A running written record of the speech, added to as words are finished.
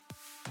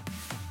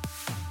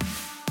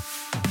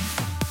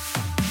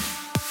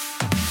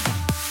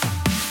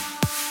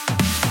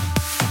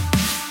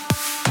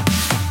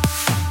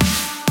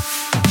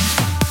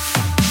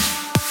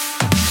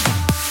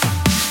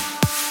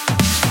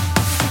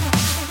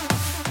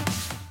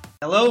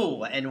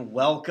Hello and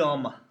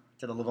welcome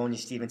to the Livonia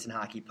Stevenson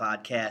Hockey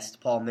Podcast.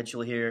 Paul Mitchell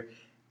here,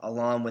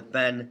 along with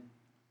Ben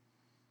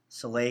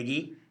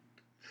Szilagy.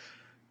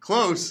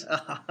 Close.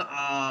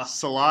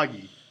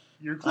 Szilagy.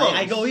 You're close.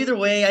 I go either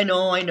way. I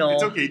know.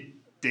 It's okay.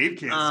 Dave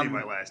can't say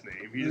my last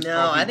name.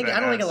 I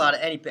don't think a lot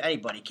of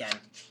anybody can.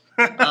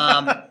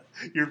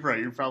 You're right.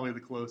 You're probably the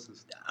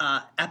closest.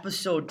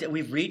 Episode.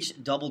 We've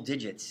reached double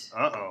digits.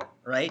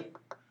 Right?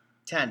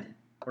 10.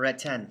 We're at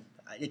 10.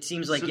 It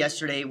seems like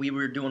yesterday we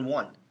were doing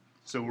 1.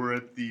 So we're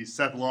at the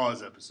Seth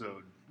Laws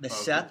episode. The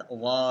Seth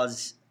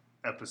Laws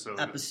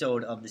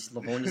episode of the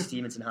Livonia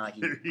Stevenson Hockey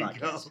there you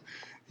Podcast. Go.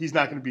 He's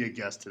not going to be a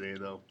guest today,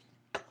 though.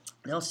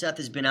 No, Seth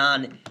has been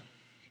on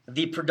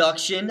the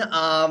production,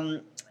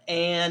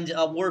 and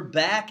we're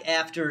back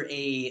after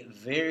a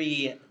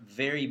very,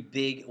 very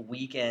big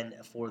weekend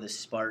for the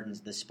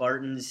Spartans. The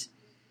Spartans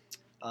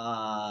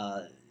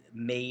ended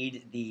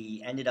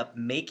up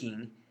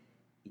making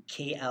the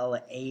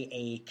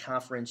KLAA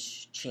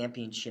Conference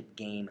Championship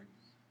game,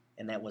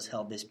 and that was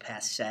held this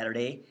past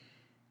Saturday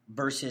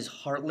versus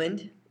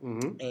Heartland,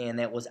 and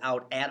that was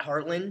out at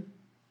Heartland.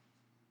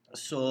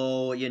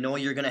 So you know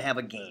you're going to have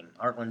a game.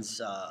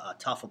 Heartland's a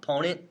tough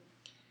opponent,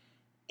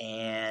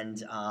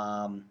 and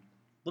a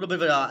little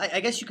bit of I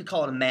guess you could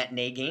call it a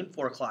matinee game,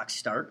 4 o'clock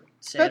start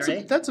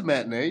Saturday. That's a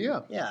matinee,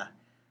 yeah. Yeah.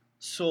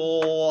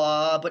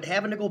 So, but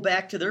having to go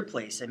back to their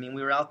place. I mean,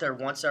 we were out there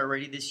once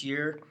already this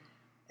year,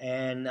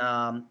 and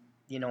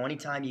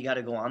anytime you got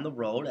to go on the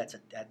road, that's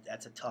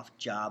a tough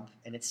job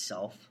in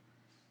itself.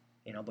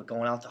 But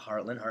going out to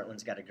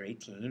Heartland's got a great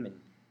team, and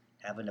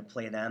having to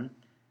play them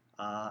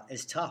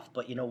is tough.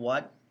 But you know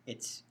what?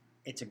 It's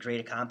a great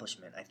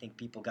accomplishment. I think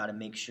people got to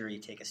make sure you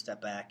take a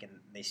step back and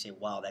they say,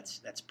 "Wow,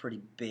 that's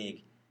pretty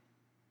big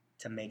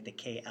to make the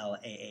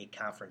KLAA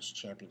Conference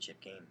Championship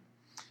game."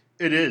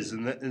 It is,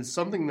 and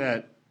something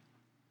that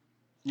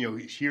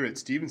here at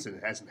Stevenson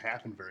it hasn't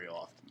happened very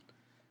often.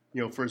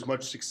 For as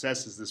much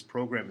success as this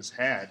program has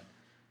had,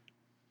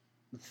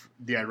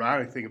 the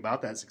ironic thing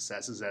about that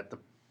success is that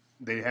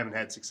they haven't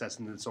had success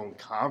in its own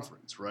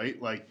conference,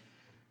 right? Like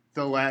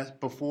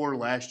before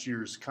last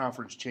year's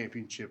conference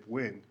championship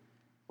win,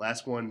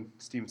 last one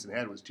Stevenson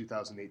had was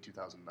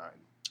 2008-2009.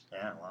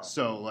 Yeah, wow.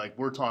 So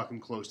we're talking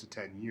close to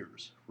 10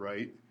 years,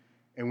 right?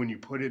 And when you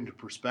put it into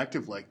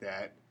perspective like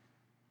that,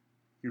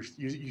 you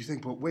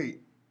think, but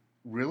wait,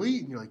 really?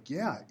 And you're like,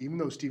 yeah. Even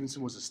though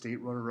Stevenson was a state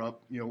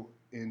runner-up,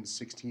 in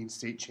 16,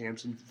 state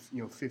champs in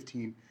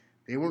 15,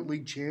 they weren't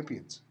league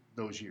champions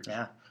those years.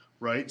 Yeah.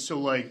 Right?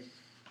 So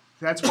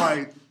that's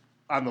why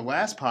on the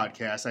last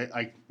podcast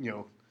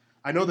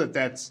I know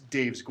that's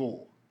Dave's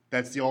goal.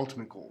 That's the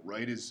ultimate goal,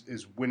 right?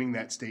 Is winning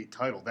that state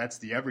title. That's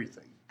the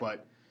everything.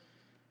 But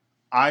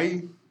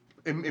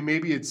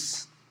maybe it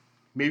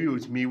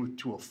was me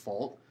to a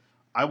fault.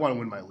 I want to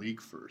win my league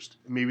first.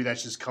 Maybe that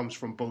just comes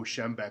from Bo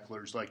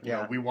Schembechler's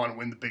we want to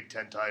win the Big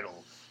Ten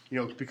title.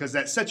 Because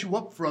that sets you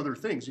up for other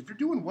things. If you're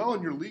doing well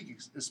in your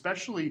league,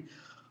 especially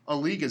a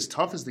league as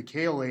tough as the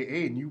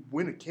KLAA, and you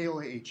win a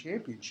KLAA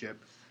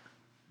championship,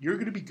 you're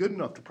going to be good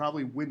enough to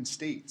probably win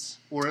states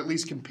or at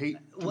least compete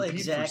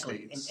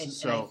exactly. for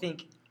states. And I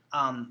think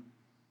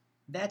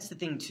that's the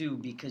thing, too,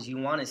 because you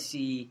want to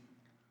see,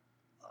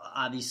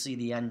 obviously,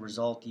 the end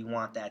result. You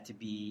want that to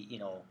be,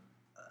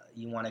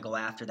 you want to go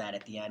after that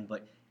at the end.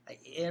 But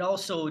it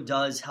also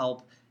does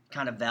help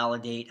kind of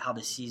validate how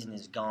the season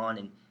has gone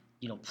and,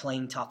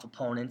 playing tough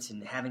opponents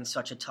and having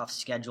such a tough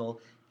schedule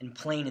and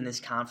playing in this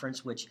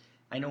conference, which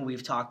I know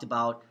we've talked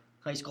about.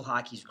 High school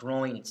hockey is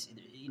growing. It's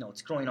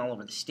growing all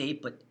over the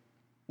state, but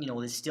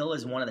this still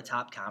is one of the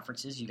top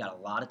conferences. You got a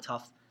lot of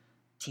tough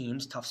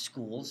teams, tough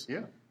schools.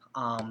 Yeah.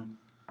 And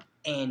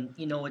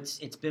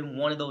it's been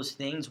one of those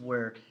things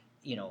where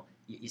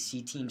you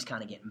see teams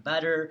kind of getting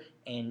better,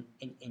 and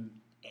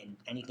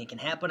anything can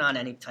happen on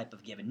any type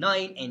of given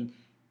night, and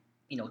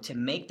to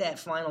make that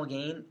final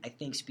game, I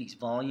think speaks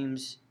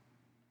volumes.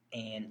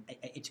 And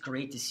it's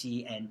great to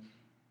see,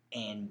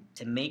 and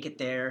to make it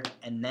there,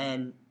 and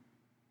then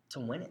to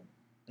win it,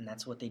 and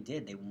that's what they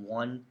did. They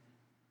won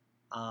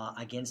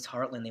against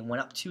Heartland. They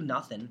went up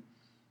 2-0.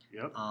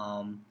 Yep.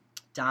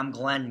 Dom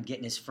Glenn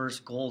getting his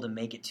first goal to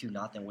make it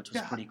 2-0, which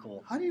was pretty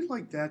cool. How do you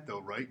like that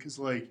though, right? Because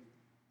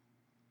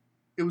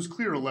it was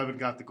clear 11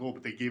 got the goal,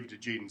 but they gave it to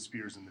Jaden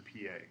Spears in the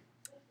PA.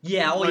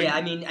 Yeah. Oh yeah.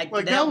 I mean,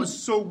 that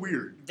was so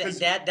weird.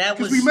 That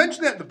was. We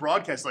mentioned that in the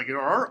broadcast.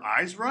 Are our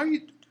eyes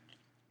right?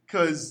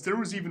 Because there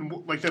was even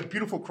that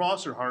beautiful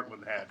crosser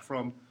Heartland had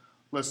from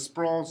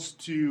L'Esperance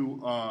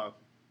to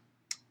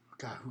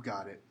who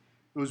got it?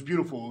 It was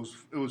beautiful.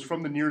 It was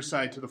from the near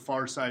side to the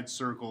far side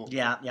circle.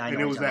 Yeah, I know.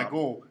 And it was that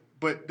goal.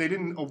 But they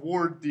didn't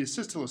award the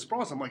assist to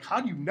L'Esperance. I'm like,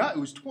 how do you not? It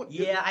was 20.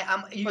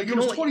 Yeah, it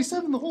was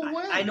 27 the whole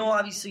way. I know.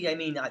 Obviously, I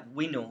mean,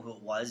 we know who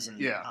it was, and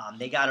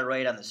they got it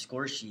right on the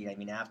score sheet. I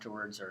mean,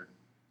 afterwards,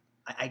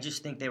 I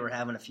just think they were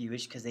having a few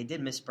issues because they did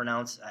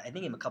mispronounce. I think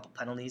he had a couple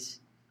penalties.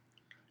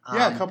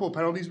 A couple of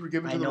penalties were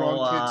given to the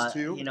wrong kids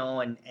too.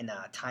 And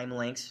time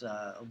lengths,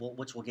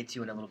 which we'll get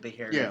to in a little bit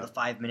here. Yeah. The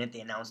 5 minute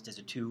they announced as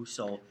a 2.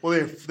 So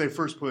they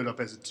first put it up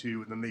as a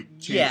 2, and then they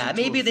changed it to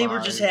maybe a they 5. were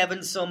just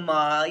having some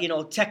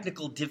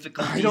technical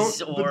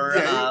difficulties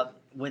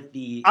with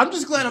the. I'm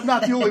just glad I'm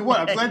not the only one.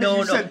 I'm glad that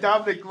you said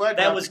Dominic Glenn.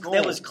 That was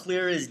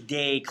clear as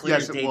day.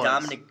 Yes,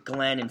 Dominic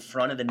Glenn in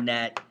front of the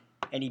net.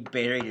 And he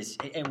buried his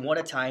 – and what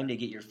a time to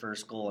get your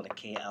first goal in a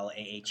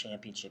KLAA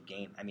championship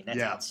game. I mean, that's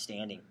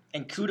outstanding.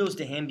 And kudos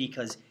to him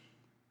because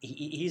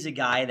he's a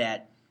guy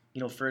that,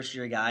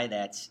 first-year guy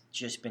that's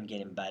just been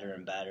getting better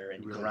and better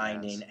and really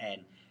grinding.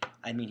 And,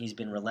 I mean, he's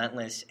been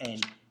relentless.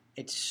 And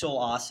it's so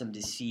awesome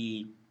to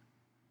see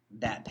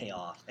that pay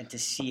off and to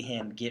see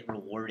him get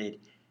rewarded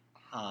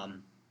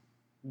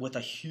with a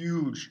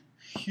huge,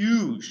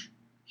 huge,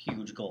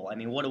 huge goal. I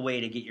mean, what a way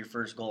to get your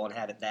first goal and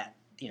have it that,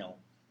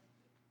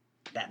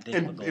 that big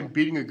of a goal. And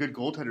beating a good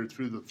goaltender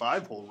through the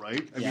 5-hole,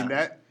 right? I mean,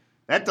 that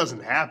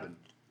doesn't happen.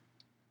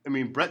 I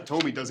mean, Brett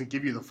told me he doesn't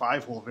give you the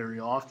 5-hole very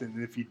often,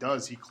 and if he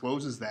does, he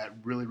closes that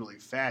really, really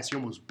fast. He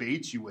almost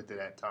baits you with it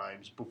at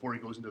times before he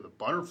goes into the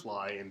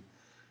butterfly. And,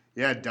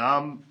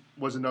 Dom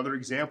was another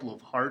example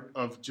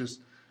of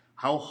just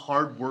how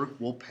hard work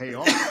will pay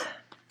off.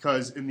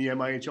 Because in the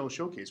MIHL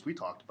showcase, we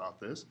talked about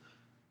this.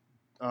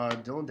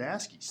 Dylan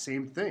Daskey,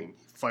 same thing.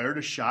 He fired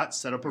a shot,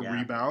 set up a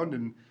rebound,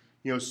 and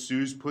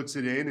Suze puts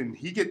it in, and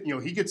he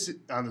gets it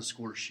on the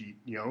score sheet,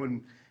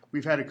 and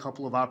we've had a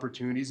couple of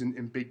opportunities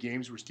in big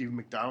games where Stephen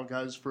McDonald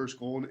got his first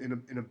goal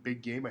in a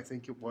big game. I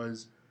think it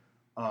was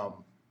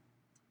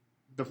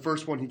the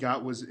first one he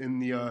got was in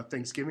the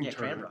Thanksgiving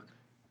tournament,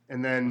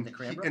 and then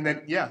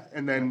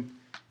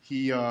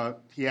he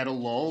had a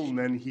lull, and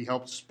then he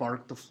helped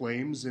spark the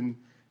flames in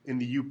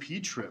the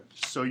UP trip.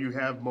 So you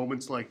have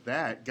moments like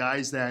that,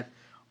 guys that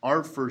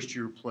are first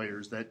year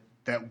players that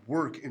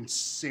work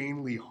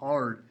insanely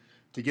hard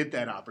to get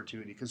that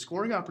opportunity, because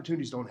scoring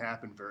opportunities don't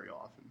happen very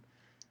often.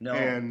 No.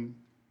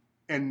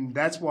 And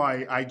that's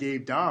why I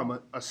gave Dom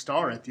a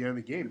star at the end of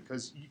the game,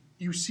 because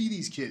you see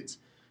these kids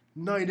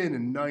night in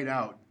and night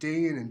out,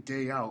 day in and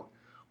day out,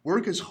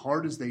 work as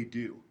hard as they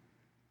do.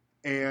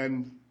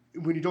 And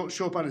when you don't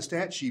show up on a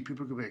stat sheet,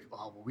 people are going to be like,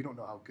 oh, well, we don't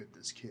know how good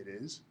this kid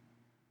is.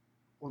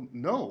 Well,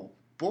 no.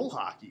 Bull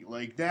hockey.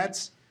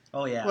 That's –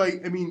 oh, yeah.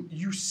 I mean,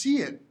 you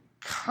see it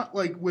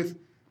with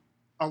 –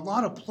 a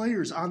lot of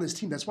players on this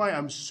team. That's why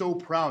I'm so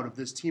proud of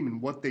this team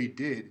and what they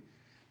did.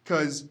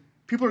 Because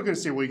people are going to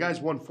say, well, you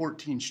guys won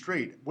 14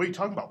 straight. What are you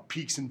talking about,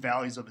 peaks and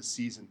valleys of a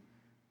season?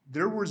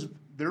 There was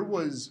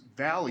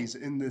valleys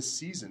in this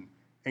season,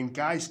 and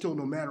guys still,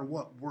 no matter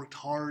what, worked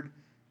hard,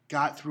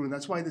 got through. And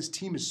that's why this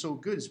team is so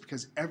good, is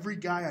because every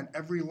guy on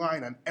every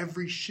line, on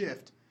every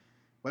shift,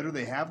 whether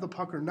they have the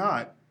puck or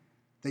not,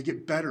 they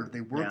get better.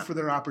 They work for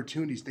their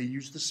opportunities. They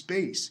use the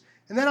space.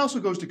 And that also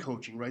goes to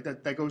coaching, right?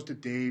 That goes to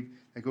Dave,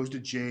 that goes to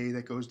Jay,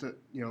 that goes to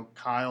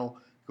Kyle,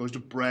 goes to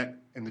Brett,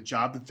 and the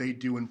job that they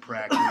do in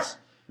practice.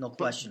 No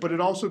question. But it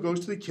also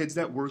goes to the kids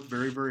that work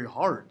very, very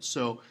hard.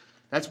 So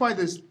that's why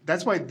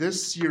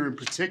this year in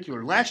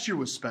particular, last year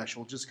was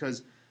special, just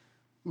because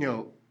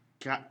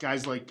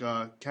guys like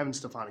Kevin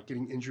Stefanik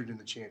getting injured in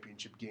the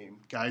championship game,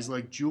 guys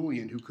like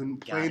Julian who couldn't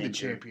play in the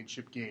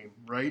championship game,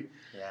 right?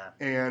 Yeah.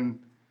 And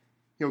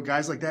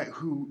guys like that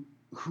who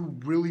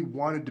really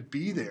wanted to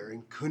be there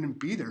and couldn't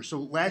be there. So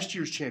last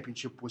year's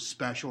championship was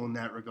special in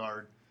that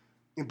regard.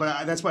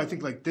 But that's why I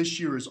think this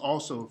year is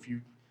also, if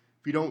you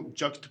don't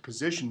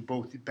juxtaposition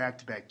both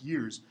back-to-back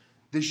years,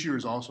 this year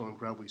is also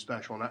incredibly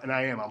special. And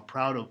I'm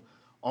proud of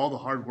all the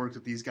hard work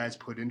that these guys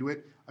put into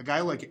it. A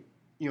guy like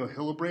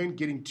Hillebrand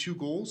getting 2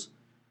 goals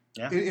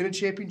in a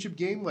championship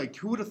game,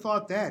 who would have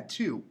thought that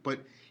too?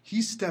 But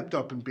he stepped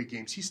up in big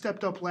games. He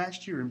stepped up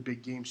last year in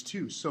big games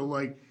too.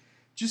 So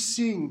just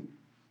seeing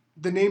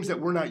the names that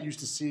we're not used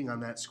to seeing on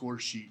that score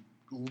sheet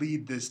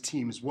lead this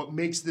team is what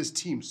makes this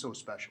team so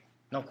special.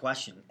 No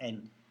question.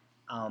 And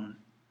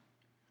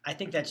I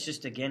think that's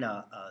just, again,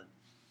 a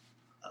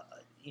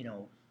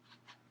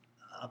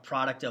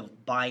product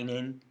of buying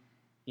in,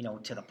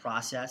 to the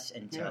process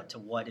and to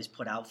what is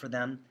put out for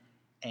them.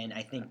 And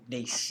I think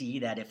they see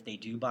that if they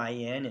do buy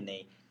in and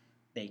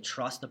they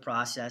trust the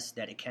process,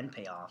 that it can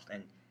pay off.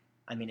 And,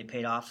 I mean, it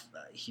paid off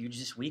huge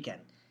this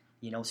weekend.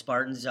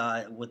 Spartans,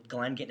 with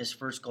Glenn getting his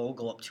first goal,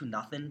 go up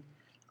 2-0.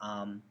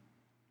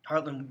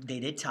 Heartland,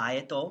 they did tie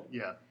it, though.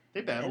 Yeah,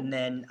 they battled. And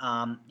then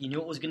you knew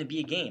it was going to be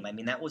a game. I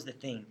mean, that was the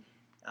thing.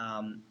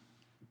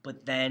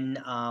 But then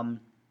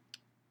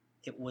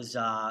it was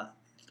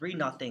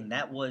 3-0.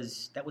 That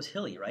was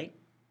Hilly, right?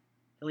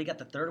 Hilly got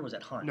the third, or was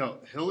that Hunt? No,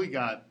 Hilly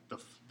got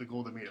the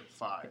goal that made it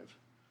 5.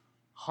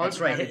 Hunt That's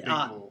right. had a big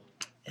goal.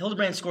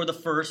 Hildebrand scored the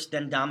first,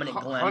 then Dominic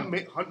Glenn.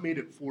 Hunt made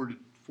it 4-2.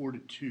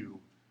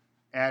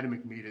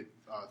 Adamick made it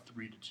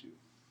 3-2.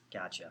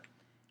 Gotcha.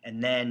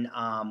 And then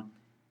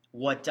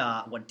what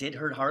did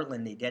hurt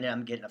Heartland? They did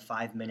end up getting a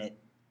 5-minute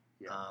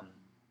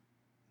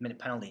minute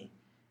penalty.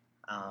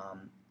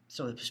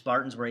 So the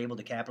Spartans were able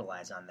to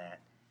capitalize on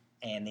that,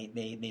 and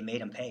they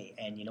made them pay.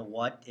 And you know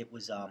what? It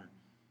was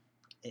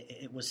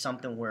it was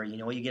something where,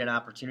 you get an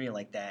opportunity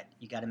like that,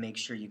 you got to make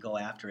sure you go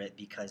after it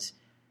because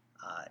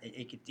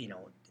it could,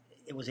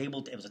 it was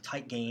a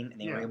tight game,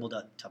 and they were able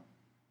to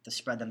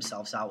spread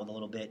themselves out with a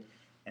little bit,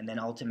 and then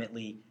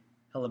ultimately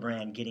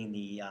Hillebrand getting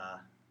the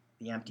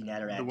empty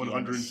netter at the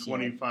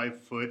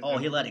 125-foot. Oh,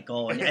 he let it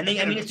go, and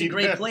it's a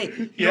great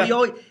play.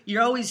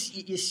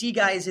 You see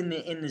guys in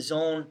the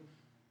zone,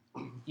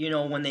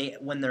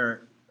 when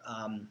they're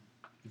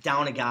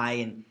down a guy,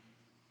 and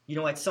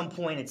at some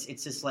point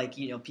it's just like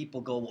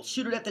people go, well,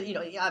 shoot it at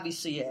the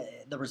obviously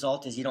the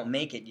result is you don't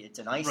make it, it's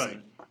an icing.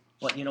 Right.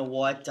 But you know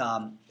what?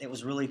 It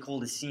was really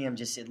cool to see him.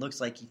 Just it looks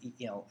like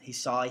he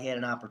saw he had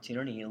an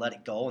opportunity, he let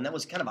it go, and that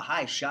was kind of a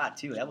high shot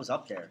too. That was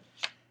up there.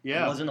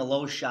 Yeah, it wasn't a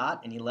low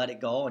shot, and he let it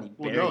go, and he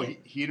buried it.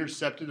 He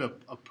intercepted a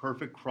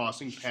perfect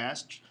crossing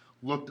pass,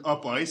 looked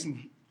up ice,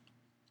 and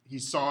he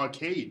saw a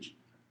cage.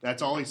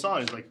 That's all he saw.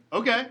 He's like,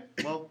 okay,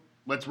 well,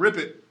 let's rip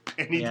it,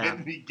 and he did,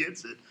 and he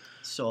gets it.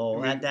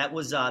 So that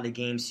was the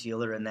game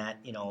sealer, and that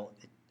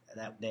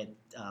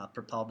that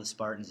propelled the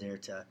Spartans there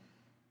to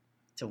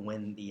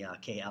win the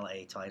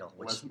KLA title,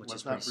 which is pretty sweet.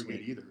 Let's not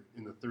forget either.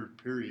 In the third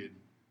period,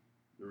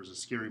 there was a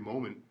scary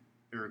moment.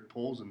 Eric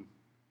Polson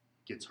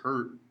gets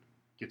hurt,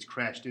 gets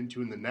crashed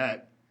into in the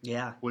net.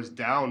 Yeah, was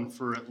down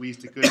for at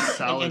least a good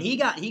solid. And he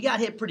got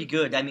hit pretty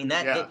good. I mean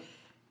that.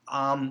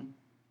 Yeah.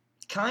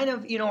 Kind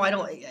of.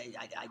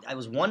 I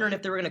was wondering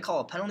if they were going to call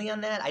a penalty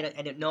on that. I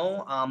didn't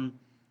know.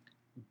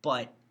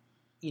 But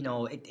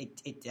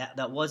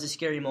that was a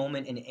scary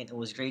moment, and it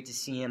was great to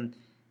see him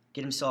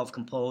get himself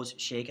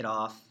composed, shake it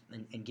off,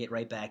 and get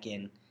right back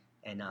in,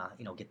 and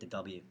get the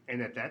W.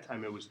 And at that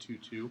time, it was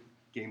 2-2.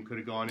 Game could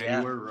have gone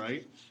anywhere,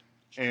 right?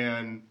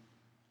 And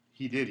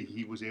he did.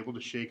 He was able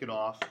to shake it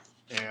off,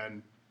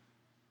 and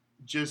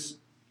just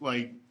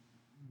like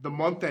the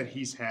month that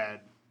he's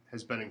had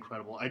has been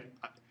incredible.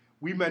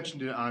 We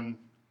mentioned it on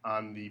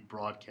the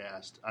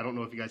broadcast. I don't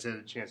know if you guys had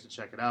a chance to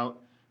check it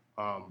out,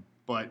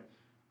 but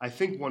I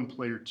think one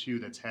player too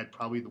that's had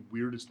probably the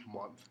weirdest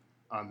month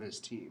on this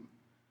team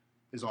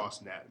is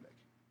Austin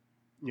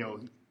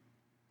Adamek.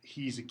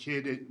 He's a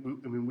kid.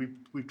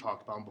 We've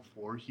talked about him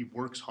before. He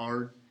works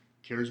hard,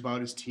 cares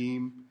about his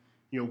team.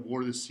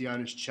 Wore the C on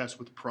his chest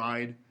with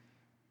pride.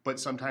 But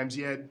sometimes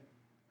he had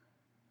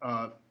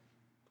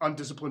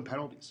undisciplined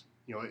penalties.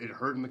 It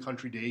hurt in the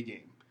Country Day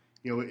game.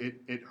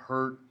 It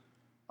hurt.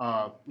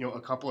 A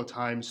couple of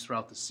times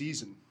throughout the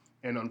season,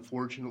 and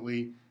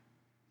unfortunately,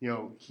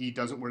 he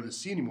doesn't wear the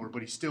C anymore.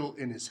 But he's still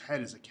in his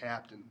head as a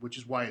captain, which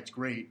is why it's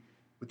great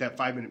with that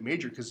 5-minute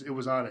major, because it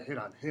was on a hit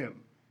on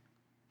him.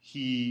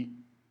 He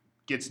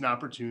gets an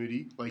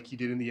opportunity, like he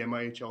did in the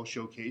MIHL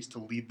showcase, to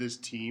lead this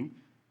team.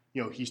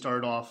 He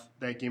started off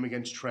that game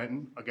against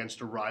Trenton,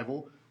 against a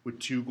rival, with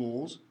 2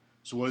 goals.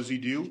 So what does he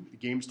do? The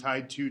game's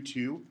tied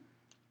 2-2.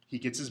 He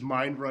gets his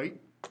mind right,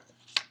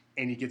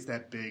 and he gets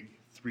that big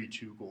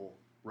 3-2 goal,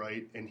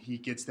 right? And he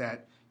gets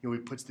that, he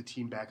puts the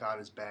team back on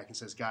his back and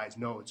says, guys,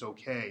 no, it's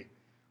okay.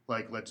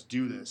 Like, let's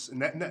do this.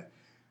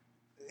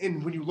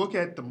 And when you look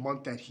at the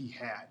month that he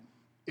had,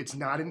 it's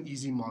not an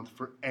easy month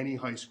for any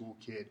high school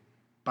kid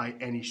by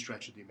any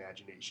stretch of the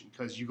imagination,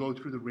 because you go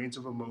through the range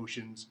of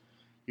emotions.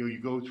 You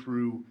go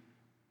through,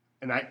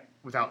 and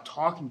without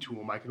talking to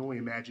him, I can only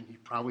imagine he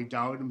probably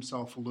doubted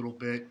himself a little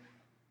bit,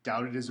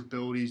 doubted his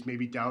abilities,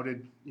 maybe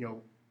doubted,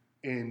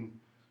 in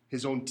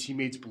his own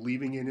teammates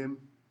believing in him,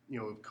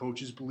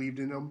 coaches believed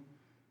in him.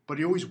 But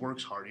he always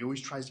works hard. He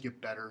always tries to get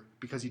better,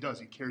 because he does.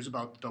 He cares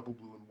about the double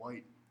blue and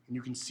white. And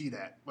you can see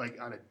that, like,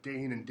 on a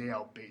day in and day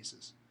out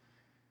basis.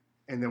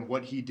 And then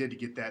what he did to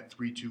get that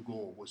 3-2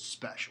 goal was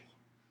special.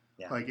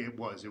 Yeah. Like, it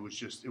was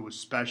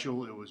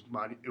special. It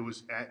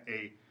was at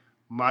a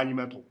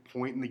monumental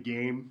point in the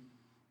game.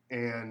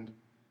 And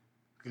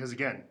because,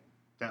 again,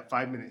 that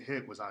 5-minute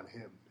hit was on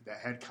him. That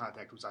head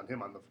contact was on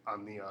him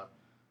on the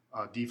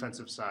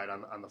defensive side,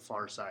 on the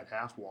far side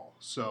half wall.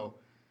 So,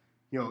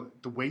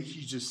 the way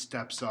he just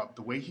steps up,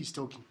 the way he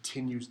still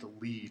continues to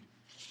lead,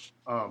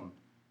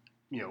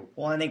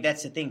 Well, I think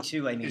that's the thing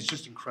too. I mean, it's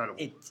just incredible.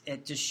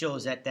 It just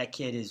shows that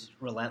kid is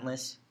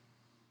relentless,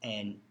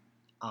 and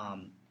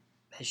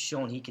has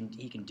shown he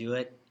can do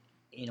it,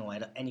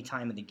 at any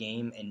time of the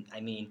game. And I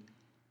mean,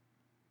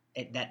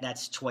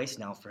 that's twice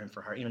now for him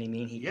for Hart. You know what I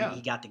mean?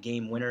 He got the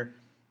game winner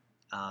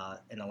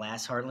in the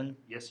last Heartland.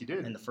 Yes, he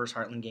did. In the first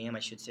Heartland game, I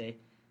should say,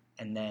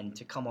 and then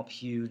to come up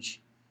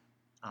huge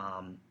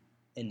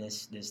in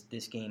this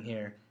game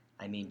here.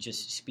 I mean,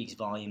 just speaks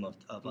volume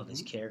of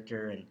his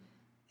character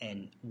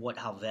and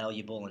how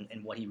valuable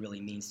and what he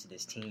really means to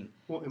this team.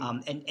 Well,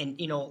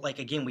 and like,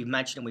 again, we've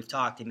mentioned and we've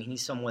talked. I mean,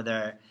 he's somewhere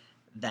there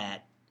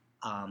that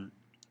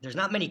there's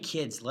not many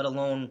kids, let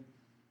alone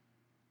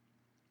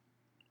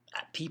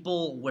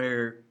people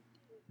where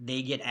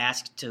they get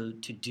asked to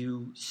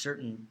do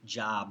certain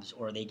jobs,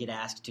 or they get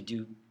asked to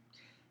do,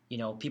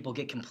 people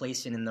get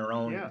complacent in their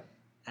own. Yeah.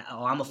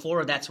 Oh, I'm a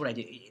forward, that's what I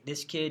do.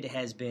 This kid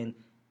has been,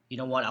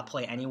 I'll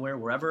play anywhere,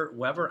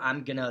 wherever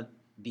I'm going to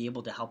be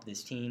able to help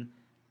this team.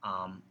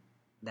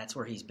 That's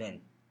where he's been.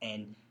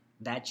 And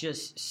that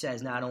just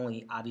says not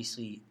only,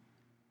 obviously,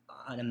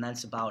 an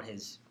immense about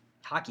his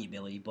hockey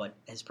ability, but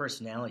his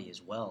personality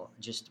as well.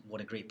 Just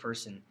what a great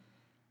person,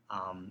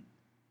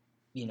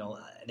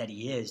 that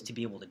he is to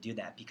be able to do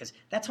that, because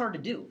that's hard to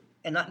do.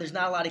 And there's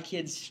not a lot of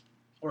kids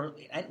or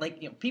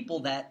people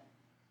that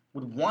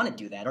would want to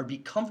do that or be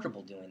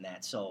comfortable doing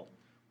that. So,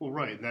 well,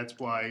 right, and that's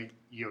why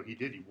he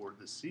wore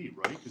the C,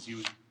 right? Because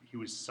he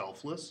was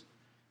selfless,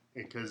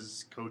 and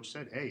because coach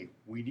said, "Hey,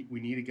 we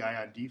need a guy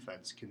on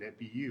defense. Can that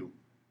be you?"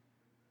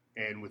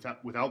 And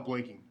without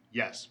blinking,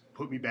 yes,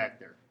 put me back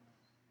there.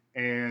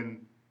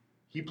 And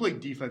he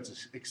played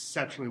defense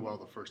exceptionally well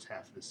the first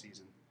half of the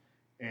season,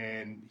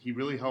 and he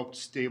really helped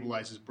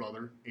stabilize his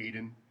brother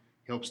Aiden.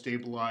 He helped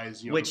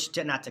stabilize,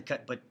 not to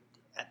cut, but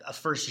a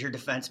first-year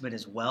defenseman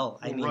as well.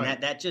 I mean,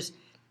 right. that just,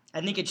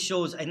 I think it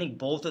shows. I think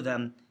both of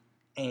them,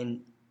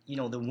 and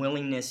the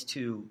willingness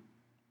to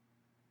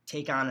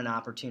take on an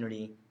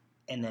opportunity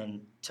and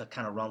then to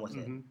kind of run with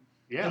it.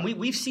 Yeah, and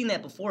we've seen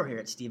that before here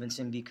at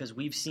Stevenson, because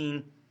we've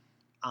seen.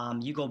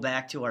 You go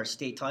back to our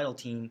state title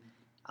team.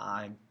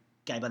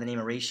 Guy by the name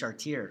of Ray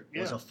Chartier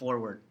was a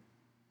forward.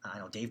 I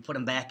know Dave put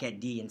him back at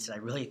D and said, I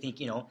really think,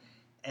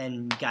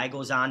 and guy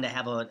goes on to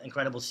have an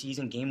incredible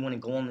season, game-winning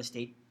goal in the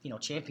state,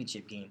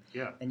 championship game.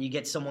 Yeah. And you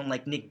get someone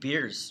like Nick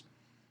Beers,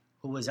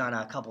 who was on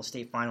a couple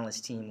state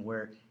finalist team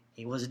where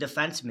he was a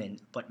defenseman,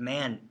 but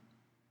man,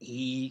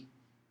 Dave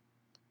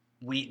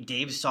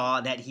saw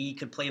that he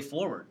could play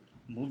forward,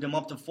 moved him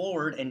up to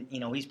forward, and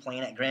he's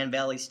playing at Grand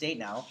Valley State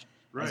now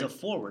as a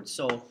forward.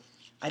 So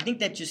I think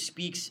that just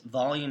speaks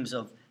volumes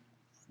of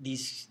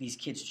these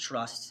kids'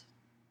 trust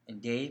in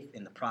Dave,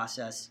 in the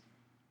process,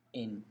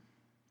 in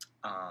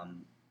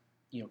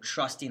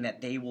trusting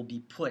that they will be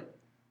put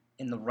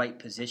in the right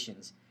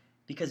positions,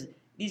 because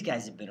these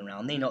guys have been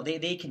around. They know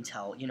they can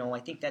tell. I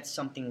think that's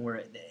something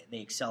where they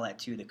excel at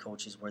too. The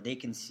coaches, where they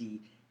can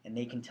see and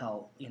they can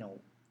tell.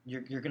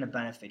 You're going to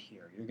benefit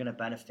here. You're going to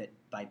benefit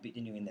by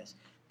doing this.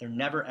 They're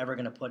never ever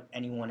going to put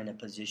anyone in a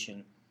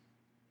position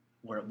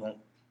where it won't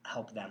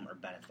help them or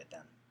benefit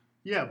them.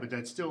 Yeah, but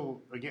that's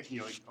still, again,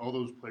 like all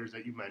those players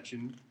that you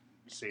mentioned,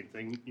 same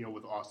thing,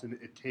 with Austin,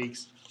 it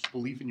takes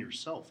belief in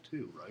yourself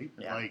too, right?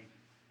 Yeah. Like,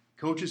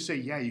 coaches say,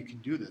 yeah, you can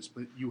do this,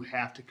 but you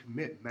have to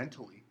commit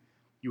mentally.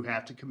 You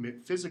have to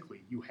commit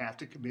physically. You have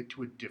to commit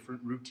to a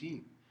different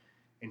routine.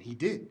 And he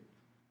did.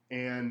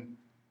 And,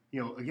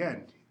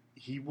 again,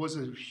 he was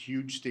a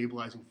huge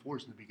stabilizing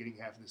force in the beginning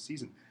half of the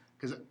season,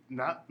 because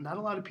not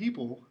a lot of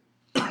people,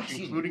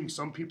 including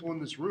some people in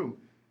this room,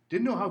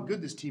 didn't know how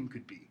good this team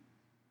could be,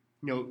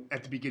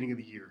 at the beginning of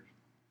the year.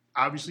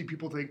 Obviously,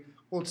 people think,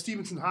 well, it's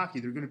Stevenson hockey.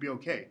 They're going to be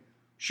okay.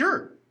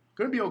 Sure,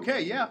 going to be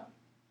okay, yeah.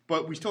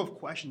 But we still have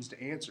questions to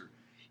answer.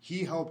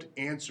 He helped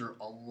answer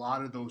a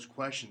lot of those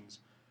questions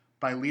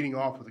by leading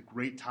off with a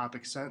great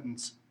topic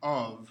sentence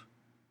of,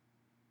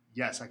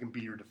 yes, I can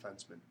be your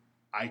defenseman.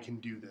 I can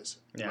do this.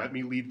 Yeah. Let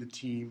me lead the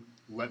team.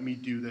 Let me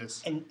do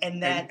this.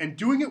 And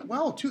doing it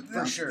well, too.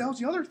 That was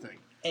the other thing.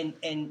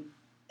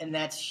 And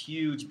that's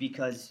huge,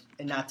 because,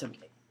 and not to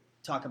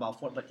talk about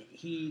Fort, but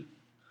he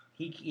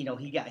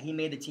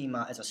made the team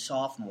as a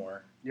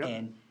sophomore,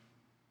 and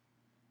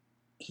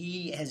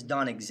he has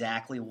done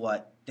exactly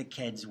what the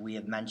kids we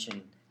have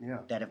mentioned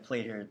that have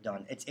played here have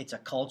done. It's a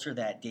culture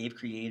that Dave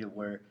created,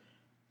 where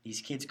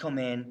these kids come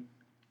in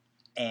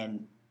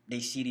and they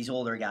see these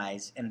older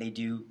guys and they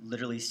do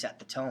literally set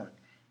the tone.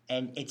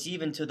 And it's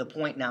even to the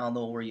point now,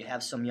 though, where you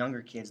have some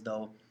younger kids,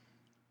 though,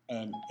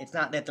 and it's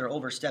not that they're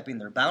overstepping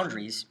their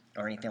boundaries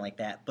or anything like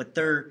that, but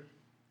they're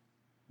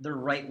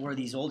right where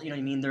these old,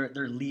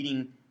 they're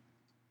leading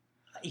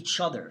each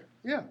other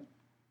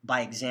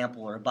by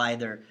example, or by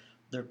their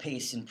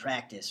pace in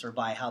practice, or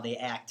by how they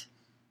act,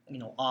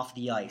 off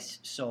the ice.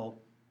 So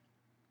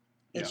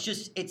it's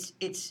just it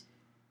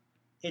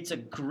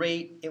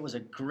was a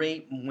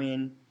great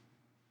win,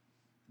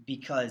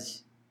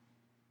 because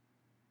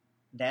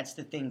that's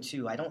the thing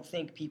too. I don't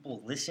think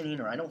people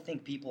listening, or I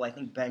think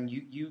Ben,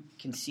 you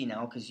can see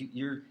now, because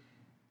you're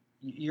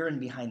in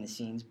behind the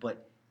scenes,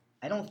 but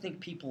I don't think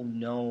people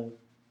know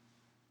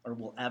or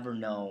will ever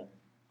know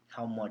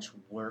how much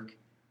work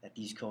that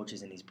these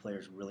coaches and these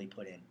players really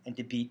put in, and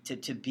to be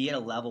at a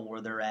level where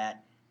they're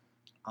at,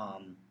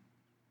 on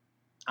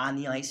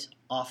the ice,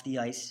 off the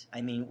ice.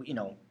 I mean,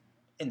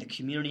 in the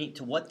community,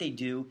 to what they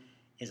do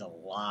is a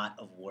lot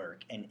of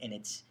work, and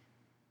it's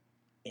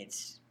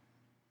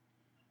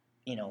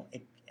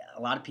a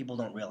lot of people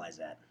don't realize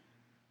that.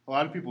 A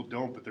lot of people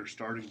don't, but they're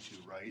starting to,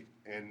 right?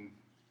 And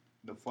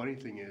the funny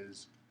thing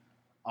is,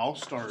 I'll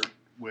start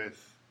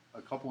with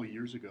a couple of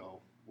years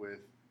ago with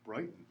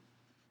Brighton,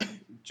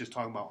 just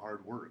talking about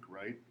hard work,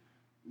 right?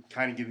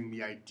 Kind of giving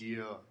the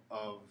idea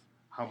of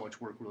how much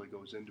work really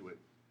goes into it.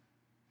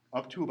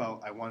 Up to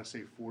about, I want to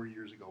say 4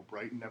 years ago,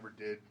 Brighton never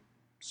did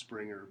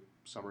spring or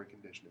summer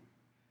conditioning.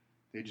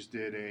 They just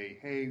did a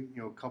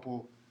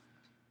couple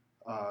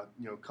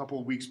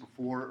of weeks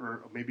before,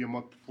 or maybe a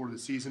month before the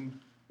season,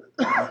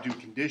 we'll do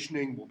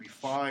conditioning, we'll be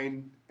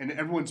fine. And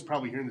everyone's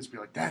probably hearing this, be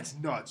like, that's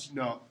nuts.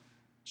 No,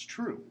 it's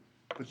true.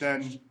 But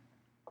then,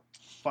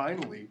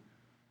 finally,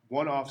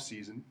 one off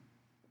season,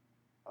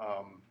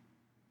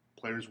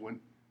 players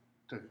went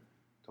to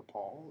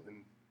Paul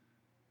and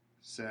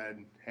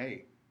said,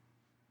 "Hey,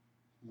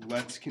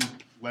 let's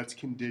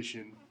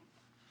condition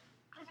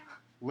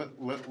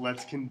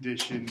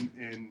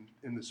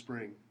in the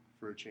spring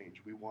for a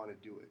change. We want to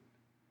do it."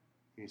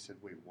 And he said,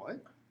 "Wait,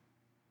 what?"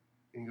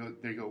 And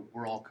they go,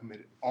 "We're all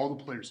committed." All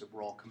the players said,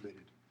 "We're all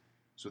committed."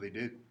 So they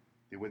did.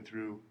 They went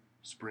through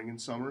spring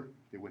and summer.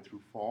 They went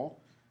through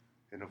fall,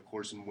 and of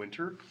course in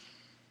winter,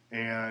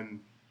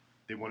 and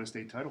they won a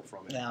state title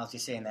from it. Yeah, I was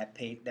just saying that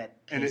pays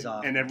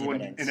off. And everyone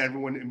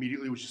dividends.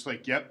 immediately was just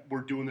like, "Yep,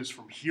 we're doing this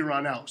from here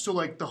on out." So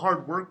like the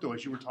hard work, though,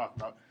 as you were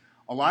talking about,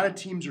 a lot of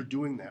teams are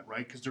doing that,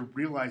 right? Because they're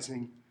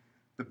realizing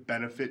the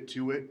benefit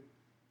to it,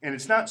 and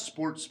it's not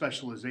sports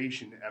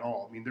specialization at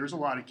all. I mean, there's a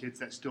lot of kids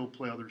that still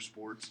play other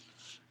sports.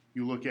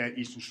 You look at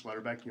Easton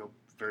Schletterbeck,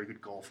 very good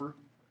golfer,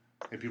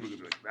 and people are going to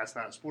be like, "That's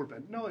not a sport,"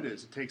 but no, it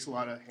is. It takes a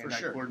lot of hand-eye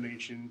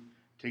coordination.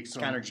 Takes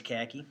some. Connor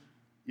Jacaki,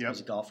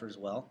 he's a golfer as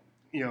well.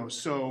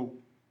 So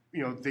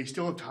they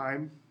still have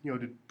time,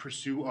 to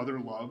pursue other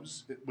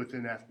loves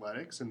within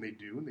athletics, and they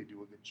do a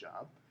good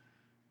job.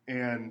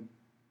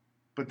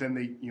 But then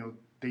they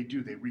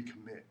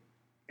recommit.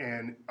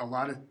 And a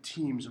lot of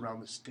teams around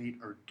the state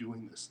are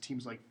doing this.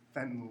 Teams like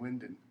Fenton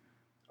Linden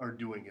are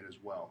doing it as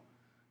well.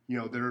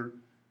 They're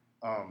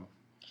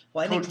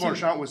Coach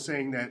Marchant was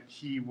saying that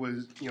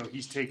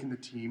he's taken the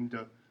team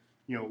to,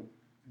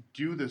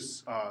 do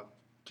this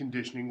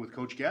conditioning with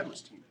Coach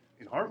Gadwa's team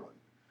in Heartland.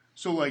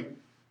 So, like,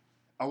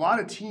 a lot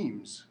of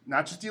teams,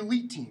 not just the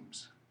elite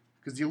teams,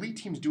 because the elite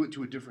teams do it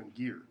to a different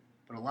gear,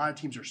 but a lot of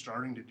teams are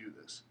starting to do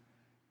this,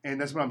 and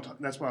that's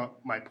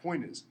what my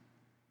point is.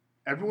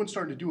 Everyone's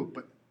starting to do it,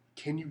 but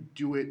can you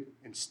do it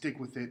and stick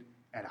with it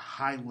at a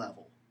high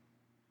level?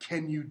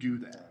 Can you do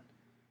that?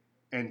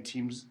 And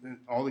teams,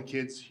 all the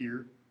kids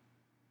here,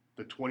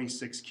 the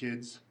 26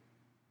 kids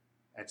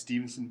at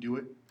Stevenson do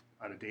it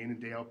on a day in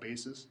and day out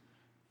basis.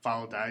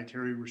 Follow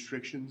dietary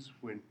restrictions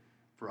when.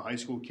 For a high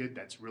school kid,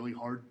 that's really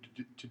hard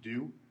to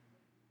do,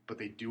 but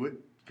they do it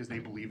because they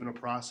believe in a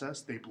process.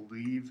 They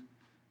believe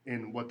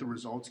in what the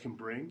results can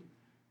bring,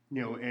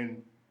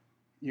 and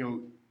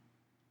you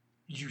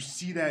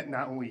see that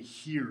not only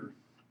here,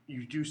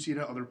 you do see it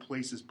at other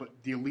places, but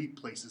the elite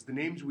places, the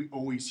names we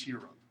always hear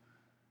of,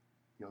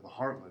 the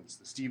Heartlands,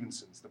 the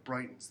Stevensons, the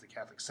Brightons, the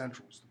Catholic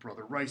Centrals, the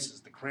Brother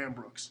Rices, the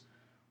Cranbrooks.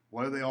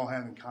 What do they all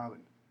have in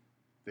common?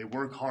 They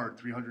work hard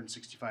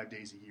 365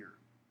 days a year,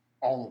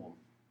 all of them.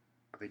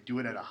 They do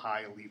it at a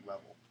high elite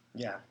level.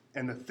 Yeah.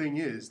 And the thing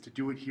is, to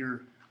do it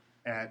here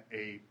at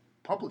a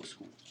public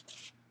school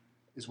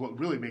is what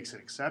really makes it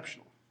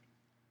exceptional.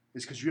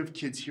 Is because you have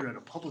kids here at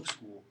a public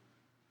school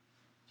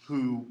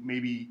who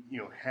maybe,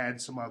 had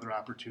some other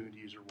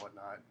opportunities or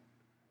whatnot.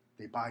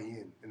 They buy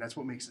in. And that's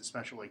what makes it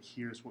special. Like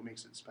here is what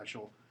makes it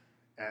special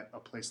at a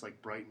place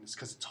like Brighton. Is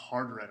because it's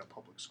harder at a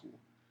public school.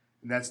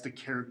 And that's the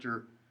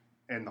character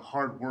and the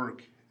hard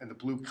work and the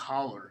blue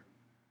collar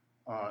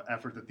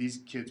effort that these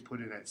kids put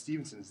in at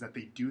Stevenson is that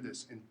they do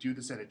this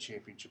at a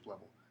championship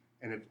level,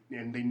 and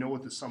they know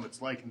what the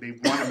summit's like, and they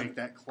want to make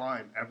that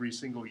climb every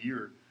single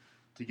year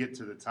to get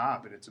to the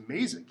top, and it's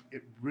amazing.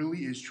 It really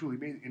is truly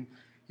amazing,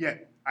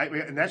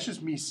 and that's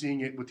just me seeing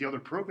it with the other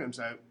programs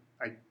I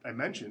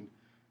mentioned.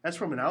 That's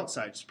from an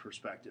outside's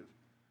perspective.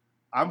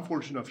 I'm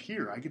fortunate enough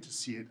here; I get to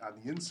see it on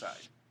the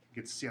inside. I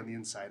get to see it on the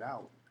inside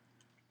out,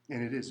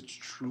 and it's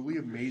truly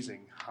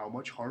amazing how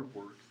much hard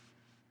work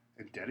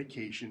and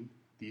dedication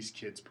these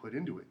kids put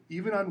into it.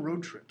 Even on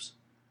road trips,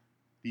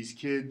 these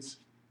kids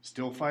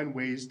still find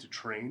ways to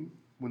train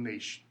when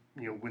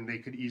they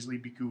could easily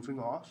be goofing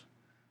off.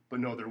 But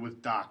no, they're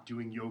with Doc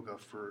doing yoga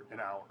for an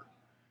hour.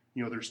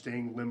 They're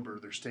staying limber.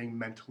 They're staying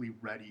mentally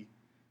ready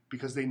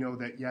because they know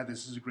that,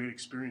 this is a great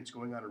experience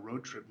going on a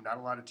road trip. Not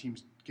a lot of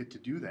teams get to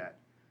do that.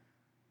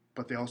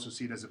 But they also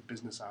see it as a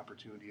business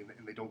opportunity,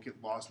 and they don't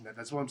get lost in that.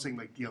 That's what I'm saying,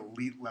 like the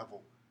elite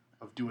level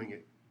of doing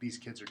it. These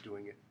kids are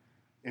doing it.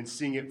 And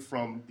seeing it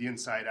from the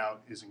inside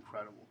out is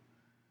incredible.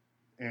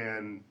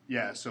 And,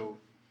 so...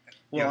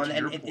 Well,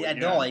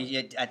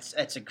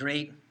 it's a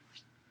great...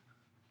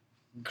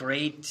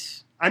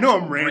 I know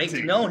I'm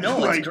ranting.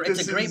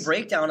 It's a great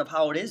breakdown of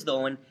how it is,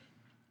 though, and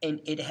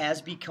it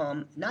has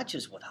become, not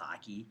just with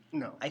hockey,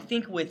 no. I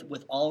think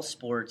with all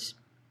sports,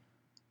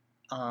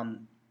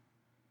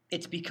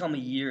 it's become a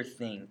year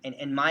thing.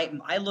 And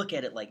I look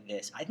at it like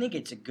this. I think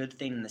it's a good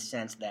thing in the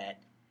sense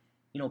that,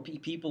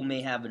 people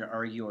may have an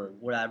argue or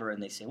whatever,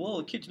 and they say,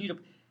 well, kids need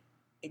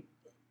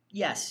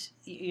yes,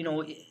 you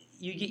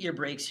get your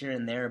breaks here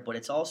and there, but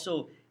it's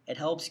also, it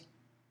helps,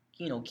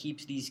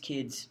 keeps these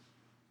kids,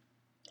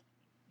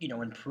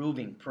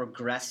 improving,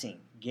 progressing,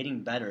 getting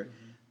better.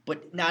 Mm-hmm.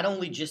 But not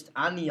only just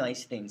on the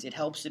ice things, it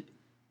helps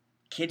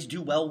kids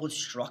do well with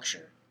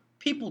structure.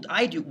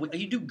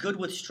 You do good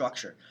with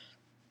structure.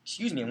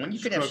 Excuse me, when you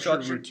can have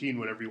structure, routine,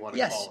 whatever you want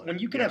to call it. Yes, when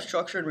you can have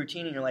structure and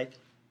routine in your life,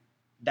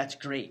 that's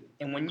great.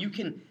 And when you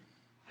can,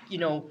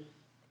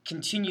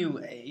 continue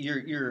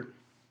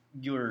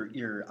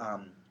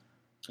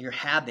your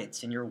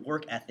habits and your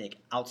work ethic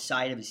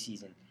outside of the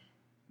season,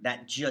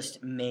 that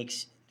just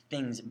makes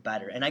things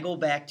better. And I go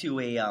back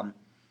to a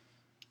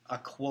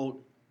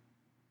quote.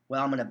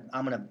 Well,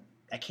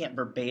 I can't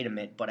verbatim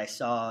it, but I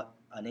saw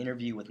an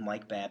interview with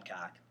Mike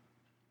Babcock.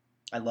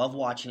 I love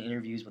watching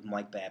interviews with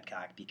Mike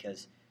Babcock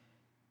because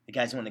the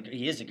guy's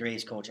he is the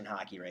greatest coach in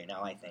hockey right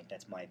now, I think.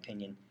 That's my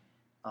opinion.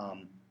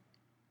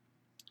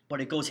 But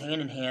it goes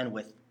hand in hand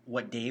with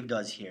what Dave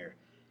does here.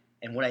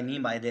 And what I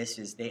mean by this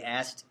is they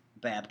asked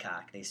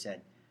Babcock, they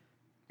said,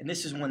 and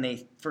this is when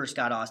they first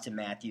got Austin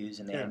Matthews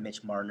and they had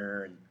Mitch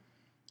Marner and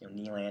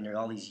Nylander,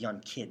 all these young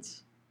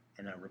kids.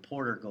 And a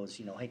reporter goes,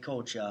 hey,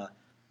 Coach, how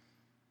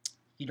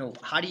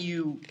do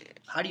you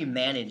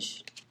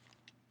manage,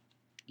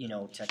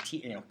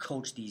 to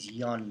coach these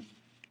young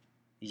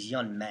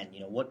men?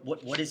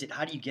 What is it?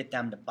 How do you get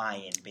them to buy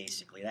in?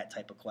 Basically, that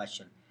type of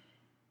question.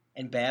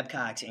 And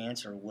Babcock's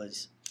answer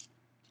was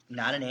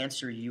not an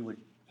answer you would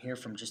hear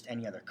from just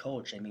any other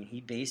coach. I mean,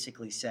 he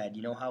basically said,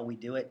 you know how we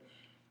do it?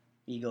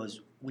 He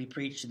goes, we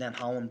preach to them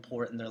how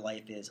important their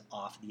life is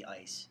off the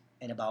ice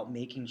and about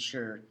making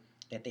sure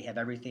that they have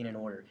everything in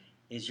order.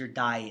 Is your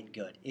diet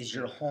good? Is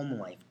your home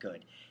life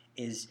good?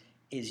 Is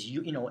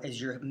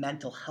your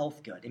mental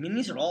health good? I mean,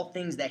 these are all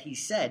things that he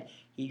said.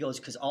 He goes,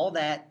 because all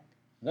that,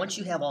 once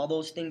you have all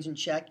those things in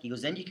check, he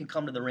goes, then you can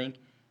come to the rink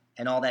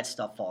and all that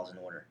stuff falls in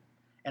order.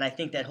 And I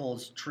think that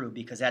holds true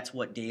because that's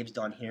what Dave's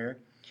done here.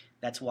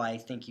 That's why I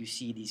think you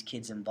see these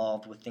kids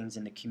involved with things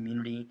in the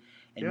community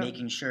and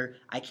making sure.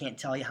 I can't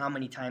tell you how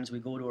many times we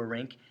go to a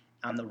rink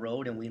on the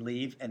road and we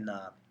leave and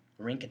the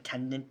rink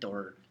attendant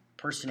or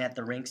person at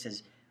the rink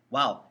says,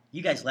 wow,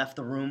 you guys left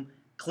the room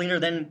cleaner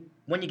than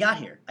when you got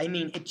here. I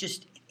mean,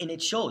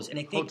 it shows. And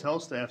I think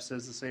hotel staff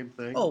says the same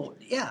thing. Oh,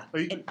 yeah.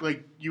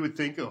 Like you would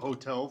think a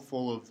hotel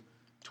full of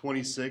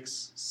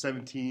 26,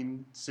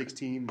 17,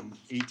 16, and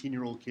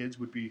 18-year-old kids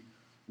would be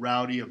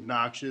rowdy,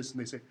 obnoxious,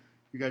 and they say,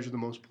 you guys are the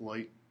most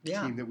polite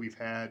team that we've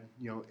had,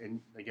 and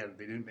again,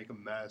 they didn't make a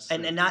mess.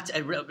 And not,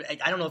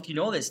 I don't know if you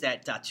know this,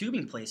 that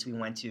tubing place we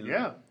went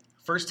to,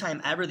 first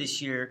time ever this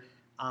year,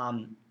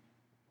 they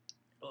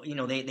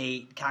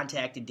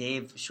contacted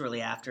Dave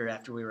shortly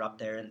after we were up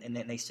there, and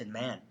then they said,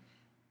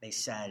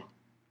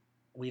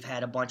 we've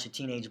had a bunch of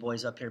teenage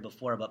boys up here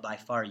before, but by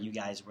far you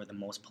guys were the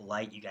most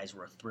polite. You guys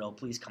were a thrill.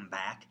 Please come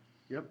back.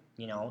 Yep.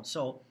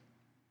 So,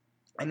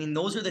 I mean,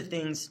 those are the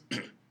things,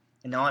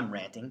 and now I'm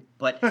ranting,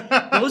 but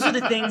those are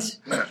the things,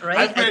 right?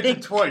 I've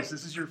ranted twice.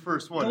 This is your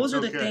first one. Those are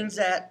the things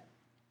that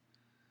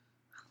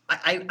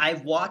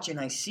I watch and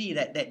I see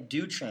that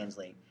do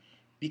translate.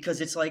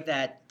 Because it's like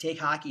that, take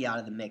hockey out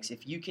of the mix.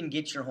 If you can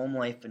get your home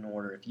life in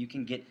order, if you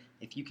can get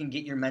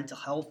your mental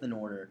health in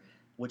order,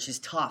 which is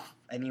tough.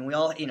 I mean, we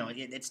all,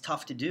 it's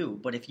tough to do.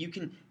 But if you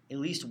can at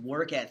least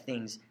work at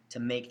things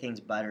to make things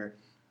better,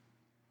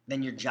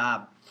 then your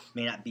job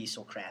may not be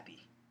so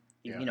crappy.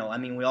 Yeah. I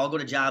mean, we all go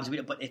to jobs,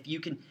 but if you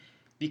can,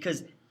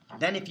 because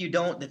then if you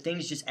don't, the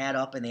things just add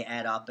up and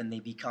they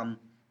become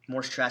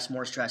more stress.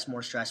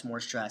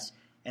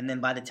 And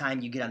then by the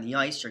time you get on the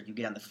ice or you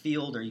get on the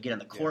field or you get on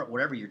the court,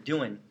 whatever you're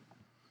doing,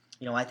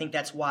 I think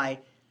that's why,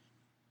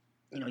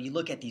 you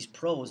look at these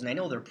pros, and I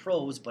know they're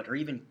pros, or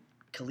even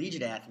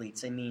collegiate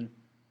athletes, I mean,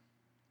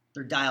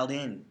 they're dialed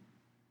in,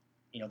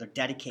 they're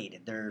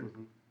dedicated, they're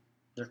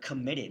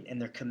committed,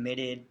 and they're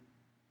committed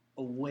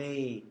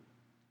away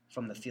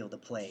from the field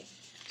of play.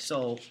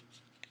 So,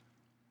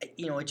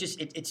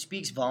 it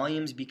speaks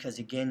volumes because,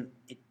 again,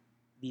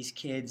 these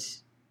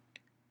kids,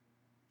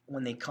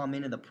 when they come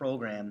into the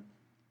program,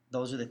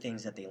 those are the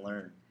things that they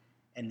learn.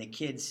 And the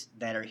kids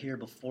that are here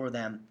before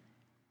them,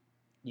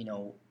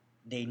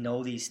 they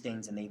know these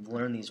things and they've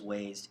learned these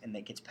ways and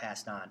that gets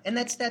passed on. And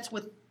that's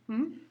with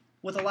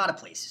a lot of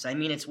places. I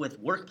mean, it's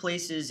with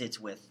workplaces,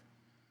 it's with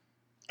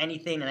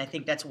anything. And I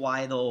think that's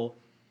why, though,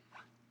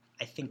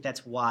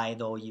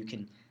 you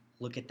can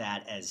look at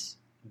that as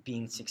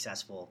being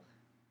successful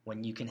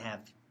when you can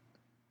have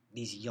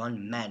these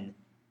young men,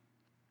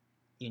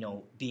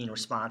 being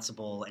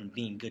responsible and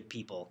being good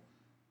people.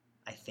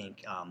 I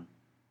think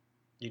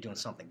you're doing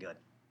something good.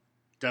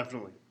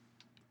 Definitely.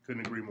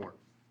 Couldn't agree more.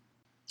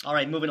 All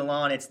right, moving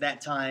along. It's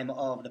that time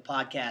of the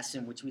podcast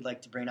in which we'd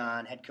like to bring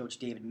on head coach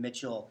David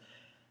Mitchell.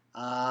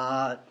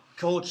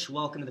 Coach,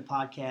 welcome to the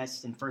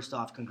podcast. And first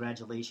off,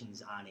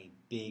 congratulations on a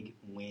big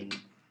win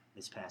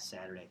this past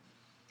Saturday.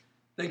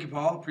 Thank you,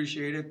 Paul.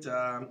 Appreciate it.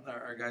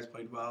 Our guys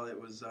played well. It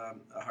was a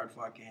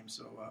hard-fought game,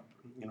 so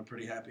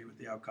pretty happy with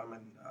the outcome.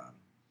 And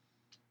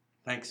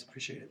thanks.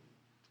 Appreciate it.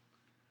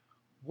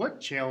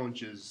 What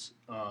challenges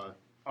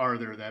are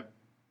there that,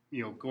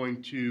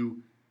 going to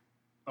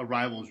a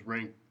rival's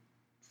rink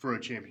for a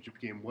championship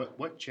game,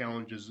 what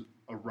challenges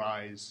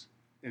arise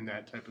in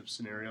that type of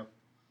scenario?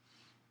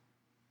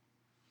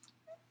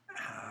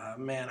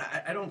 Man,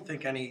 I don't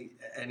think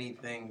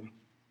anything.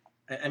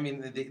 I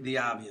mean, the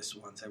obvious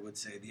ones, I would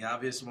say. The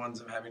obvious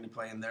ones of having to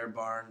play in their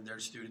barn, their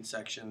student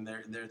section,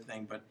 their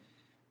thing. But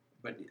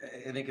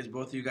I think, as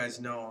both of you guys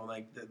know,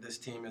 like this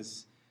team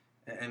is,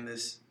 and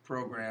this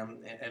program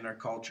and our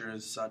culture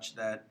is such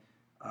that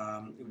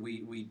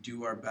we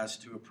do our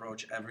best to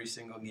approach every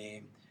single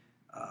game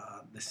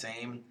the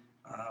same.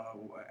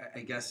 I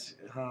guess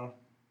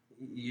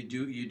you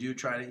do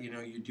try to,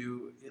 you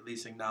do at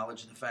least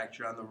acknowledge the fact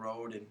you're on the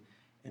road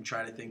and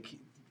try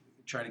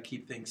to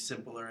keep things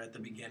simpler at the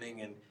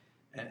beginning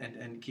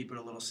and keep it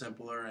a little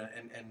simpler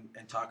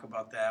and talk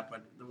about that.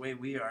 But the way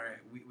we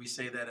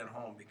say that at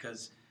home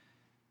because,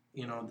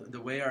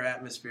 the way our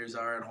atmospheres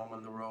are at home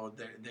on the road,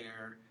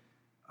 they're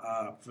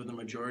for the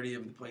majority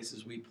of the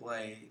places we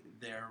play,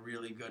 they're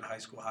really good high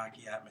school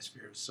hockey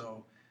atmospheres.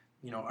 So,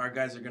 our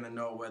guys are going to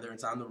know whether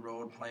it's on the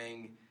road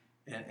playing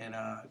in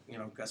a,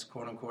 guess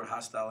quote unquote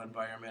hostile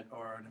environment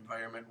or an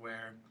environment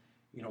where,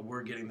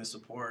 we're getting the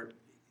support.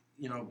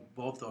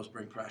 Both those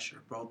bring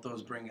pressure. Both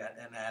those bring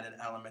an added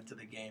element to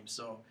the game.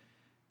 So,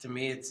 to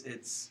me,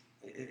 it's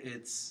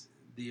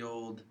the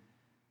old,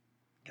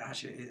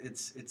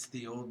 it's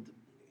the old,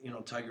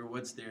 Tiger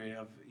Woods theory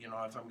of,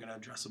 if I'm going to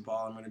address a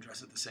ball, I'm going to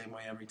address it the same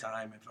way every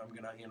time. If I'm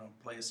going to,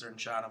 play a certain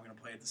shot, I'm going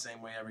to play it the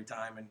same way every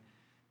time. And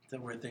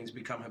where things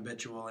become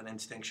habitual and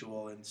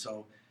instinctual. And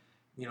so,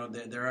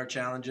 there are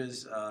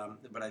challenges,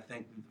 but I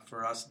think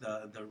for us,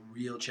 the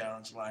real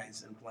challenge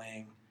lies in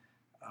playing,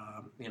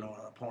 an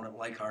opponent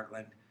like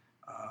Heartland,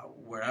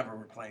 wherever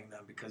we're playing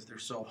them, because they're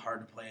so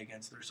hard to play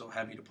against. They're so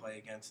heavy to play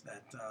against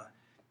that,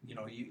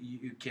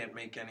 you can't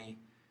make any.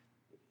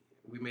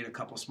 We made a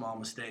couple small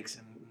mistakes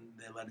and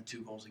they led to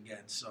 2 goals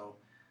against. So,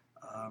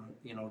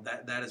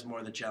 that is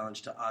more the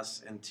challenge to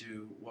us and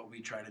to what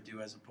we try to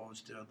do as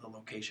opposed to the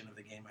location of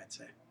the game, I'd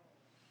say.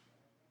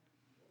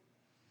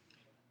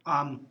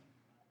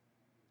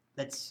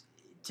 That's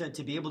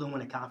to be able to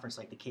win a conference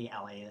like the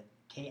KLAA.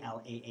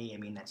 I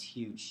mean, that's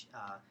huge.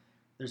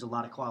 There's a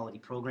lot of quality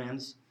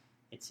programs.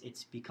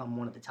 It's become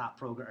one of the top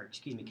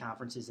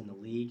conferences in the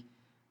league.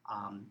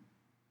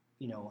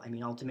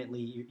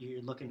 Ultimately,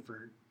 you're looking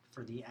for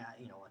the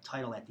a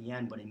title at the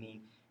end. But I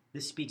mean,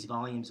 this speaks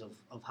volumes of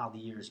how the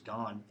year has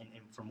gone and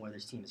from where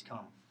this team has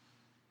come.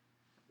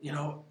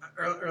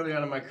 Early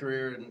on in my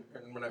career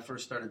and when I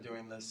first started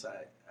doing this,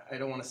 I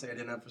don't want to say I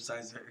didn't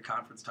emphasize a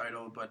conference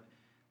title, but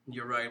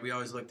you're right. We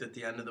always looked at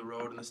the end of the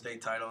road in the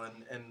state title.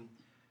 And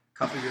a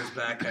couple of years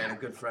back, I had a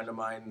good friend of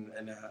mine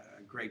and a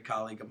great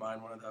colleague of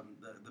mine, one of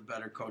the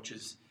better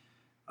coaches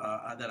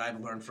that I've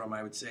learned from,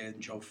 I would say, is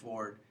Joe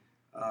Ford.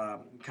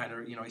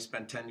 He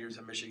spent 10 years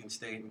at Michigan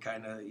State and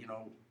kind of,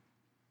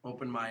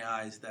 opened my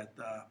eyes that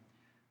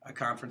a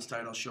conference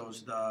title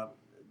shows the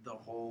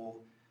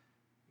whole,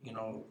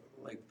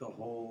 the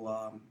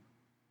whole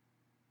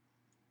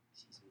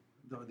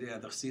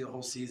the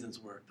whole season's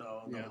work, the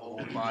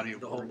whole body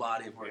of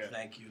work. Yeah.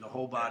 Thank you. The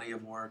whole body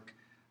of work,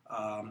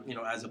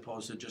 as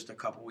opposed to just a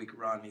couple-week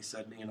run. He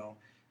said,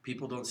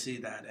 people don't see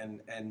that,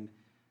 and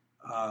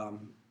now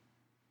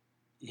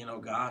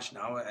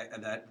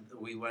that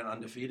we went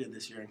undefeated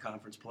this year in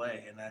conference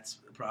play, and that's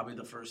probably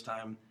the first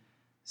time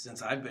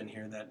since I've been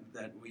here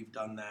that we've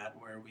done that,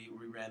 where we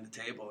ran the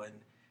table, and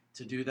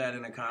to do that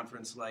in a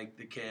conference like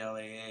the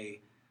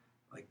KLAA.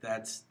 Like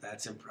that's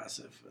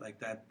impressive. Like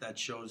that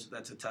shows,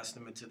 that's a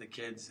testament to the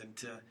kids and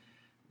to,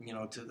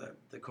 to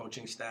the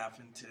coaching staff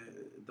and to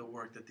the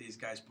work that these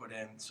guys put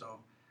in.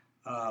 So,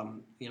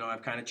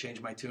 I've kind of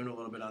changed my tune a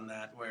little bit on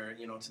that, where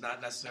it's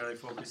not necessarily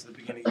focused at the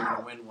beginning of the year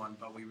to win one,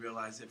 but we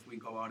realize if we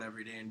go out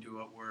every day and do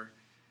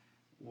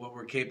what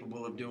we're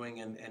capable of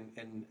doing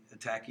and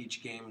attack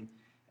each game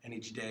and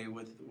each day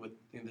with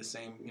the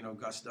same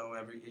gusto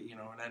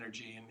and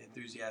energy and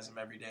enthusiasm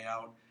every day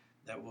out,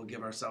 that we'll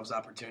give ourselves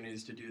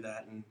opportunities to do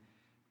that, and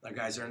our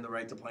guys earned the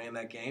right to play in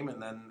that game,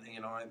 and then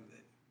I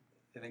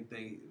think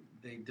they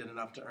did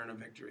enough to earn a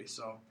victory.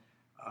 So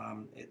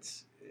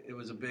it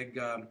was a big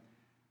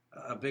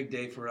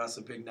day for us,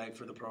 a big night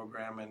for the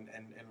program, and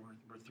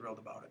we're thrilled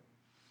about it.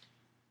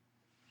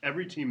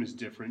 Every team is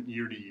different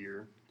year to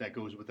year. That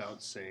goes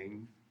without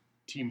saying.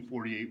 Team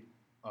 48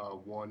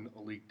 won a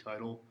league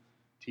title.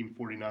 Team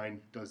 49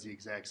 does the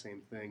exact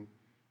same thing.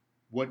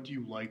 What do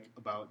you like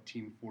about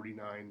Team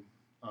 49?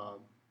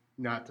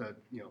 Not to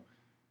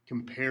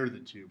compare the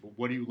two, but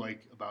what do you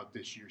like about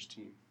this year's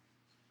team?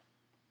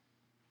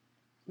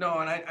 No,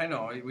 and I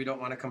know we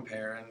don't want to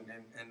compare,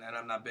 and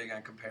I'm not big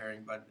on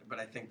comparing, but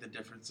I think the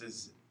difference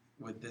is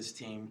with this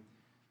team,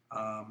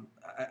 I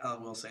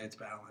will say it's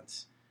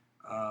balance.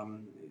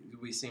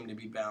 We seem to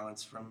be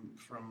balanced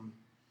from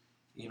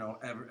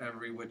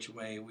every which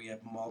way. We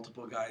have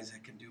multiple guys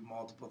that can do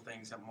multiple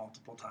things at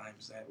multiple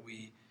times. That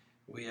we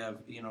have,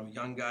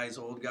 young guys,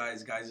 old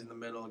guys, guys in the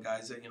middle,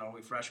 guys that,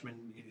 we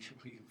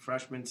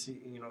freshmen,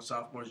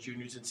 sophomores,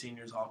 juniors, and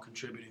seniors all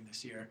contributing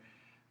this year.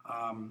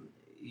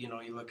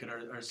 You look at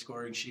our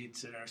scoring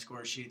sheets and our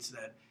score sheets,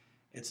 that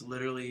it's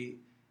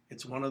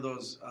one of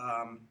those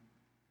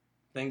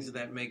things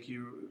that make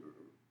you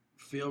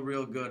feel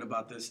real good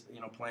about this,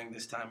 playing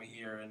this time of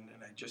year. And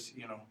I just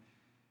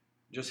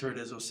heard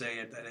Izzo say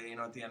it, that,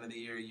 at the end of the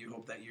year, you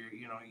hope that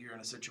you're in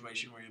a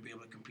situation where you'll be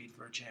able to compete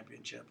for a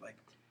championship. Like,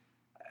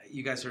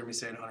 you guys heard me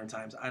say it 100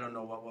 times. I don't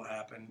know what will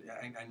happen.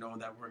 I know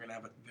that we're going to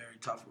have a very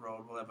tough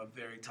road. We'll have a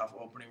very tough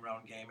opening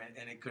round game,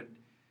 and it could,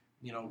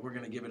 we're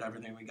going to give it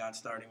everything we got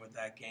starting with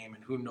that game,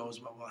 and who knows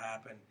what will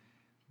happen.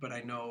 But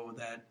I know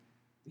that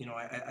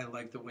I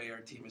like the way our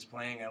team is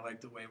playing. I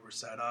like the way we're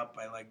set up.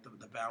 I like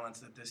the balance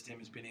that this team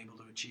has been able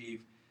to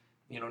achieve.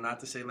 Not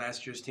to say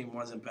last year's team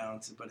wasn't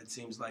balanced, but it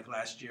seems like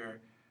last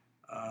year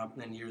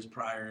and years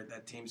prior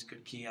that teams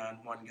could key on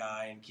one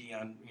guy and key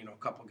on, a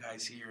couple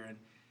guys here. And,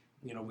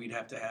 we'd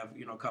have to have,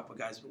 a couple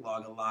guys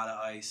log a lot of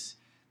ice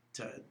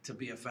to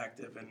be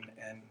effective.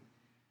 And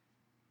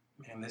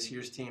man, this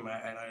year's team,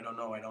 I don't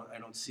know. I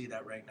don't see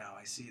that right now.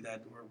 I see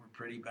that we're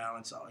pretty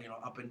balanced,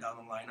 up and down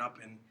the lineup.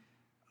 And,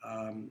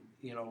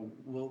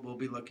 we'll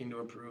be looking to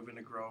improve and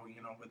to grow,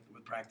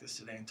 with practice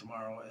today and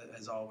tomorrow,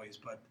 as always.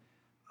 But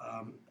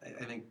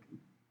I think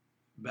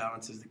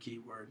balance is the key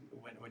word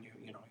when you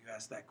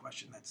ask that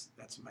question.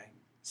 That's my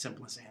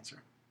simplest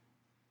answer.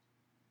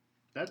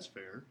 That's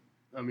fair.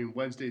 I mean,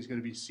 Wednesday is going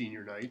to be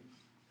senior night,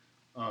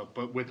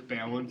 but with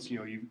balance,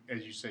 you,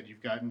 as you said,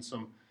 you've gotten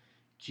some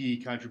key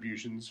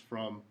contributions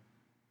from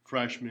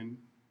freshmen,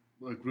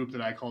 a group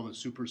that I call the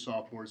super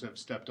sophomores have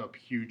stepped up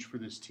huge for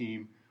this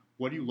team.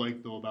 What do you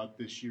like, though, about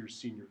this year's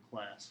senior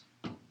class?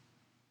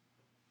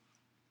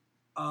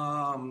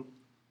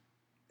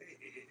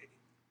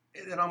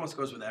 It almost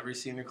goes with every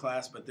senior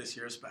class, but this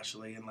year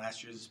especially, and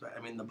last year's,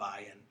 the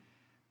buy-in.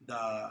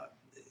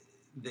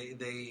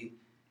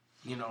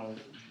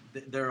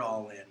 They're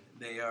all in.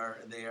 They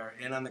are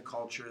in on the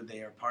culture.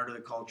 They are part of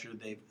the culture.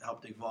 They've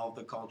helped evolve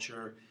the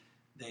culture.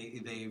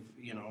 They've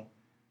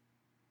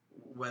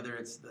whether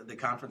it's the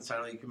conference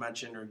title you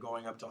mentioned, or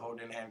going up to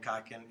Houghton and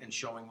Hancock and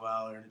showing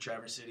well, or to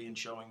Traverse City and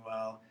showing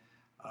well,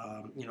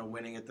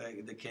 winning at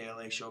the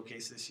KLA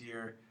Showcase this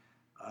year.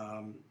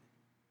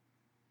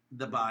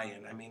 The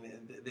buy-in.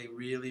 They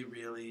really,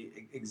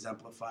 really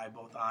exemplify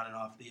both on and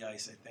off the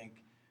ice, I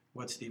think,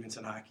 what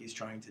Stevenson hockey is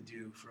trying to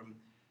do from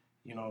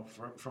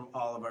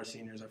all of our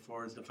seniors, our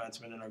forwards,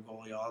 defensemen, and our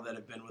goalie, all that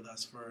have been with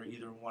us for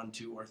either 1,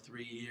 2, or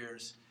 3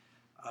 years.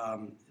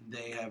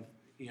 They have,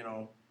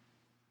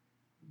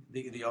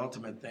 the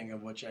ultimate thing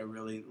of which I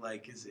really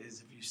like is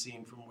if you've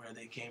seen from where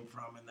they came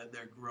from and that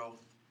their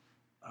growth,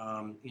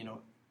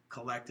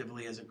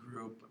 collectively as a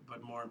group,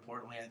 but more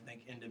importantly, I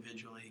think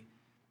individually,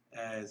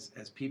 as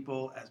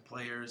people, as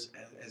players,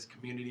 as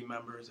community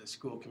members, as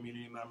school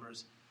community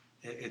members,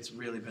 it's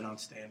really been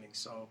outstanding.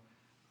 So,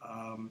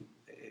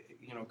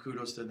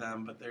 kudos to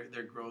them, but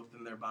their growth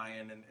and their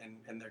buy-in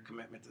and their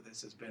commitment to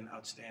this has been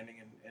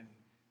outstanding, and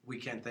we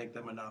can't thank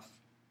them enough.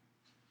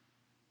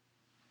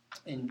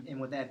 And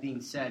with that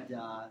being said,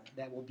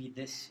 that will be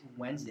this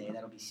Wednesday.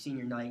 That'll be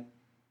senior night,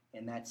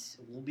 and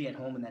we'll be at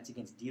home, and that's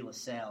against De La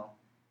Salle.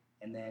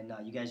 And then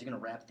you guys are going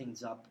to wrap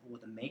things up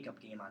with a makeup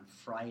game on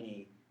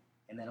Friday,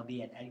 and that'll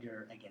be at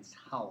Edgar against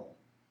Howell.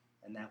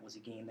 And that was a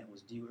game that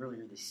was due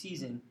earlier this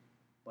season,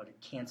 but it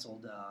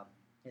canceled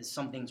as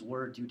some things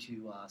were due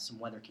to some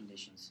weather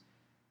conditions.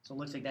 So it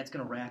looks like that's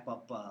going to wrap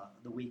up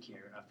the week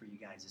here for you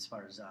guys as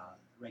far as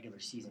regular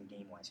season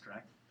game-wise,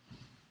 correct?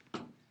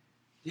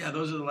 Yeah,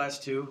 those are the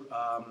last two.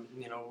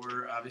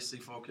 We're obviously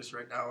focused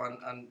right now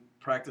on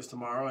practice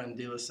tomorrow and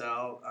De La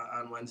Salle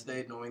on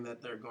Wednesday, knowing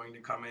that they're going to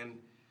come in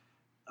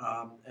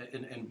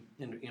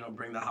and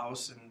bring the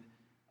house, and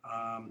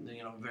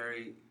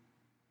very,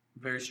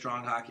 very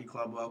strong hockey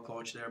club, well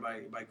coached there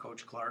by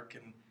Coach Clark,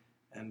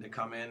 and to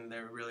come in,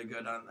 they're really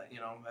good on,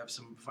 have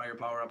some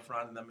firepower up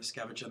front, and then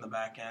Miskevich on the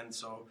back end.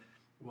 So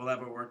we'll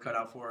have our work cut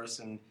out for us,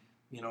 and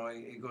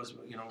it goes,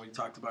 we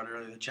talked about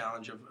earlier, the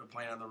challenge of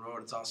playing on the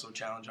road. It's also a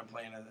challenge on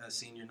playing a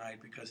senior night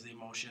because of the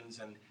emotions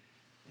and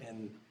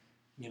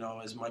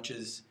as much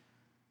as,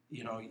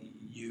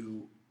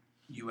 you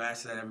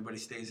ask that everybody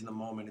stays in the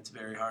moment, it's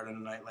very hard on a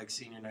night like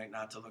senior night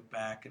not to look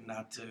back and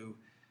not to,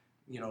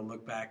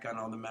 look back on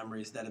all the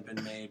memories that have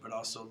been made, but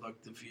also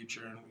look to the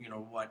future and,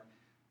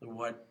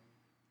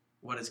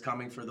 what is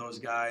coming for those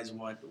guys,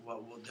 what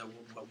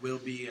will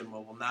be and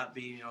what will not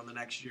be, the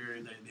next year.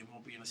 They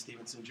won't be in a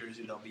Stevenson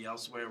jersey. They'll be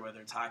elsewhere,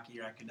 whether it's hockey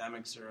or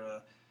academics or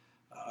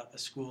a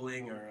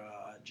schooling or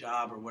a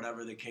job or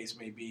whatever the case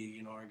may be.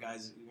 Our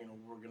guys,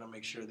 we're going to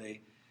make sure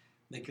they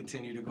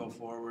continue to go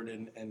forward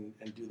and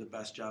do the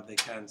best job they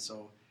can.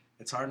 So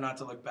it's hard not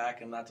to look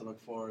back and not to look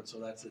forward. So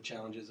that's the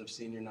challenges of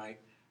senior night,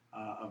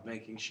 of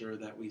making sure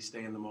that we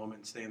stay in the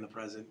moment, stay in the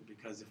present,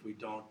 because if we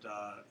don't,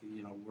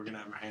 we're going to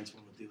have our hands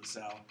full with De La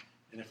Salle.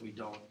 And if we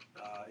don't,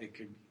 it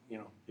could,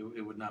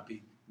 it would not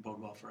bode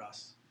well for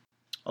us.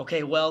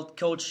 Okay, well,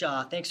 Coach,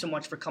 thanks so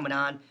much for coming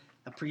on.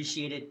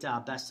 Appreciate it.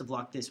 Best of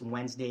luck this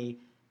Wednesday.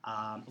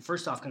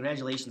 First off,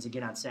 congratulations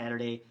again on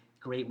Saturday.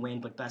 Great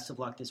win, but best of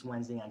luck this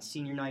Wednesday on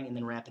senior night, and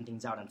then wrapping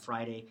things out on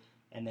Friday,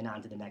 and then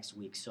on to the next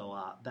week. So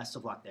best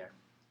of luck there.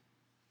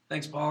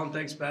 Thanks, Paul, and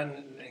thanks, Ben.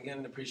 And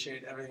again,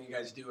 appreciate everything you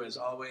guys do as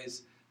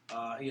always.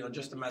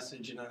 Just a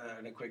message and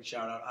a quick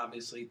shout out,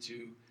 obviously,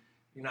 to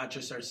not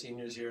just our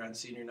seniors here on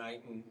senior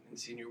night and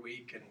senior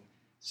week and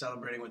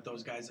celebrating what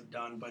those guys have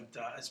done, but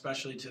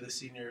especially to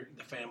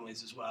the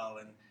families as well,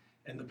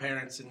 and the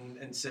parents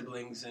and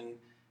siblings and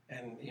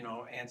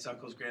aunts,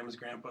 uncles, grandmas,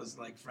 grandpas,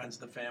 like friends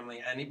of the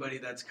family, anybody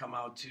that's come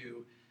out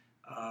to,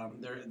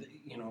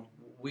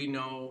 we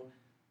know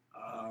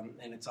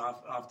And it's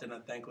often a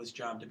thankless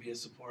job to be a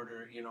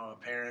supporter, a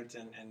parent,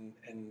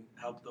 and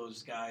help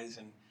those guys.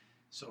 And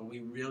so we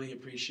really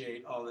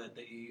appreciate all that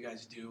you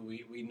guys do.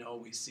 We know,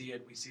 we see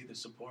it, we see the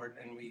support,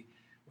 and we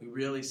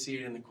really see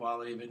it in the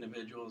quality of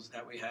individuals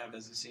that we have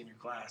as a senior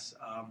class,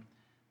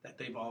 that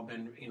they've all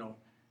been,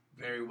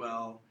 very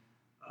well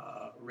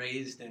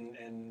raised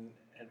and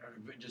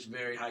are just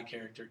very high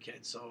character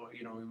kids. So,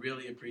 we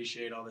really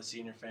appreciate all the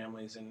senior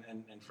families and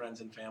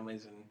friends and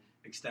families and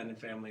extended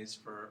families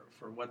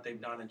for what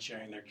they've done and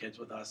sharing their kids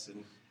with us.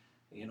 And,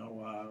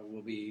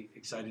 we'll be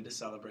excited to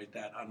celebrate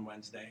that on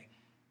Wednesday.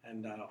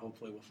 And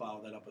hopefully we'll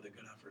follow that up with a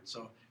good effort.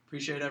 So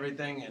appreciate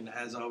everything. And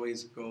as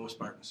always, go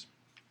Spartans.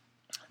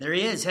 There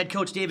he is, head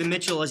coach David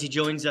Mitchell, as he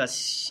joins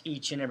us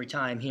each and every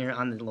time here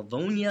on the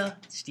Livonia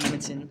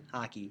Stevenson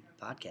Hockey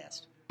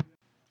Podcast.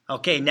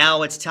 Okay,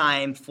 now it's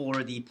time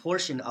for the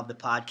portion of the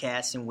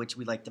podcast in which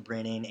we like to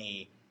bring in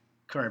a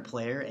current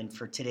player. And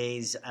for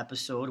today's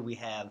episode, we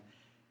have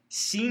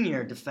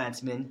senior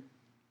defenseman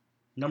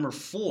number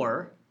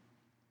 4,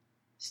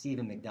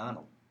 Stephen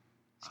McDonald.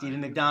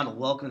 Stephen McDonald,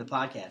 welcome to the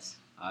podcast.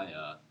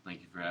 Hi,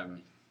 thank you for having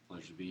me.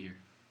 Pleasure to be here.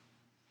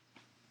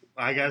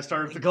 I got to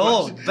start with the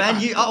Go, question. Ben.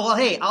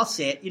 Hey, I'll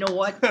say it. You know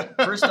what?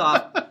 First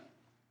off,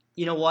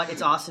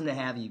 it's awesome to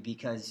have you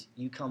because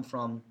you come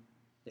from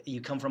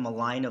a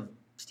line of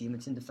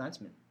Stevenson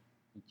defensemen.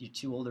 You're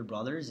 2 older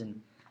brothers,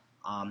 and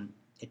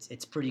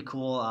it's pretty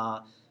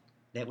cool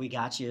that we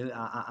got you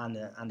on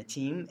the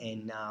team.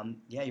 And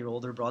you're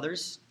older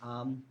brothers,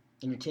 and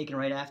you're taking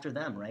right after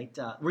them, right?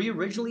 Were you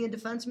originally a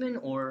defenseman,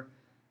 or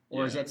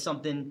is that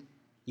something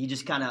you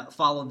just kind of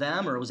followed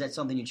them, or was that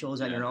something you chose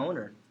on your own,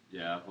 or?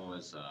 Yeah, I've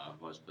always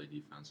played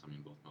defense. I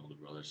mean, both my older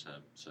brothers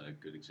have set a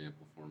good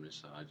example for me,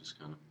 so I just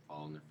kind of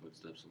follow in their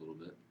footsteps a little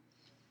bit.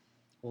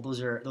 Well,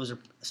 those are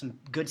some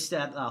good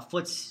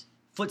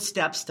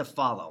footsteps to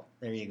follow.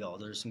 There you go.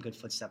 Those are some good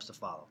footsteps to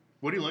follow.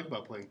 What do you like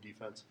about playing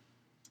defense?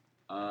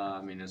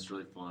 I mean, it's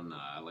really fun.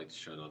 I like to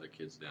shut other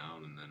kids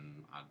down, and then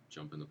I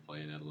jump into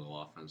play and add a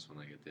little offense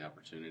when I get the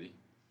opportunity.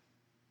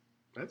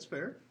 That's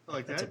fair. I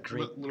like That's that. a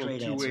great little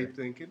great two-way answer.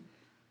 thinking.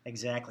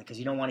 Exactly, because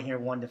you don't want to hear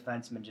one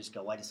defenseman just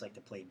go, I just like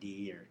to play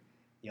D, or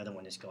the other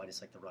one just go, I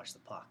just like to rush the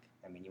puck.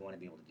 I mean, you want to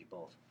be able to do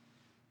both.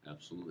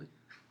 Absolutely.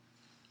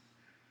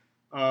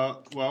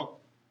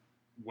 Well,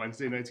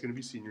 Wednesday night's going to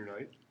be senior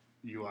night.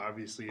 You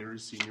obviously are a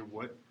senior.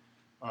 What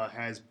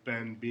has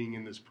been being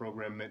in this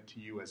program meant to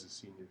you as a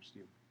senior,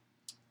 Steve?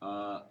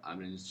 I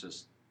mean, it's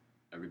just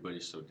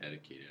everybody's so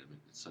dedicated. I mean,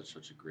 it's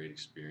such a great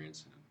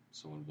experience, and I'm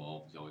so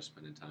involved. Always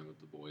spending time with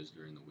the boys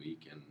during the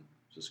week and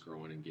just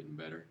growing and getting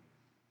better.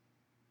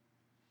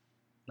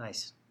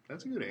 Nice.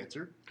 That's a good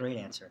answer. Great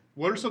answer.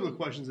 What are some of the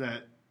questions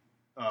that,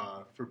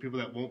 for people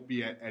that won't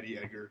be at Eddie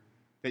Egger,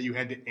 that you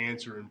had to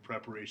answer in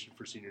preparation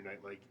for senior night?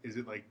 Like, is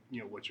it like,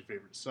 what's your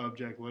favorite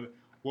subject?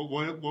 What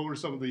were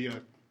some of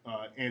the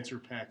answer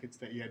packets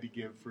that you had to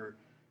give for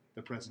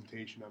the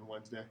presentation on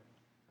Wednesday?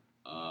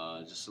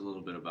 Just a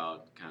little bit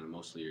about kind of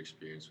mostly your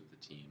experience with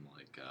the team.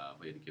 Like,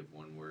 we had to give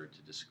one word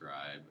to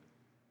describe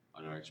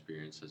what our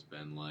experience has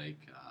been like,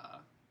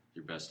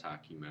 your best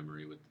hockey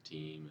memory with the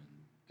team, and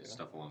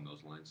stuff along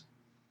those lines.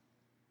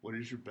 What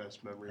is your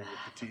best memory with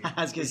the team?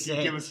 I was going to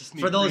say, Give us a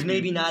sneak for those preview.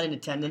 maybe not in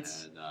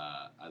attendance. And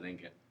I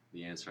think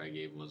the answer I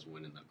gave was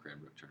winning the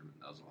Cranbrook tournament.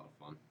 That was a lot of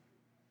fun.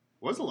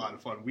 Was a lot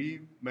of fun.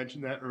 We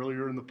mentioned that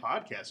earlier in the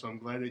podcast, so I'm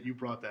glad that you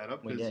brought that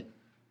up. We did.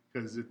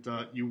 Because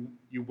you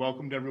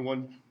welcomed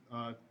everyone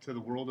to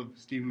the world of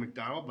Stephen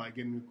McDonald by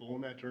getting a goal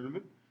in that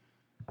tournament.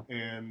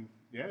 And,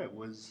 it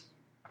was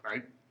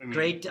Great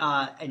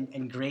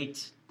and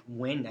great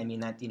win. I mean,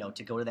 that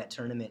to go to that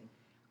tournament,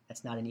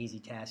 that's not an easy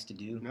task to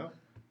do. No.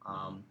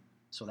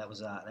 So that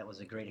was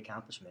a great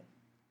accomplishment.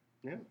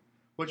 Yeah.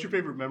 What's your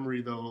favorite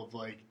memory, though, of,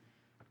 like,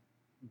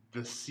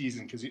 the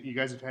season? Because you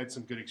guys have had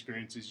some good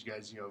experiences. You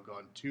guys, have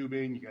gone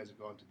tubing. You guys have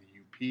gone to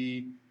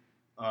the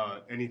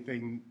UP.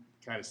 Anything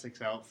kind of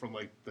sticks out from,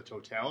 like, the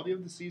totality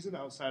of the season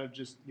outside of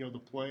just, the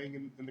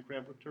playing in the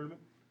Cranbrook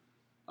tournament?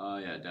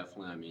 Yeah,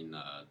 definitely. I mean,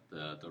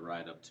 the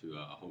ride up to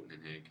Houghton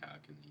and Hancock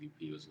and the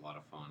UP was a lot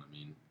of fun. I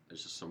mean,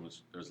 there's just so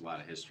much. There's a lot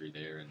of history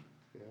there, and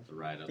the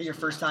ride up. Is it your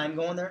first time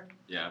going there?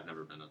 Yeah, I've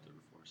never been up there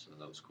before, so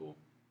that was cool.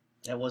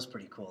 That was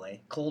pretty cool, eh?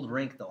 Cold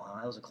rink though,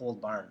 huh? It was a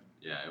cold barn.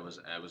 Yeah, it was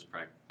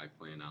like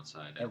playing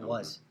outside. It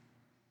was.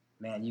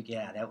 Man,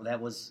 that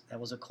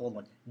was a cold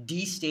one.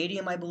 D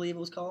Stadium, I believe it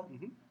was called.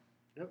 Mm-hmm.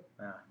 Yep.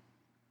 Yeah.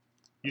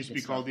 Used to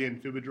be called the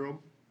Amphibidrome.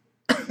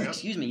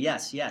 Excuse me.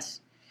 Yes.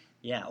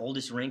 Yeah,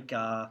 oldest rink.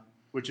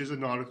 Which is a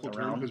nautical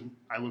term around. because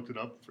I looked it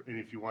up, and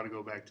if you want to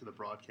go back to the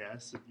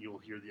broadcast, you'll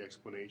hear the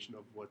explanation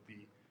of what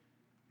the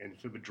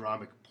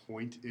amphibidromic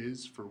point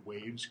is for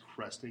waves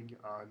cresting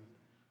on.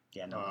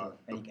 Yeah, no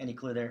clue. Any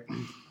clue there?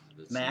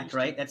 That's Mac, used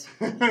right? to- That's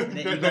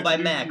you go by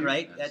That's Mac, usually-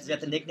 right? That's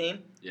that the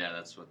nickname? Yeah,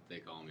 that's what they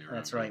call me around.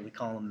 That's here. right. We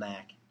call him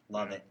Mac.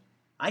 Love it.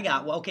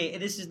 Okay,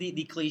 this is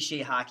the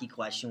cliche hockey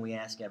question we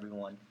ask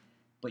everyone,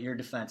 but you're a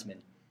defenseman.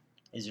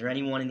 Is there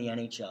anyone in the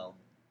NHL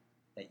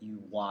that you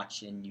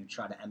watch and you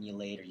try to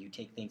emulate, or you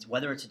take things,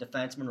 whether it's a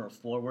defenseman or a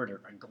forward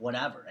or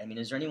whatever? I mean,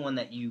 is there anyone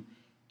that you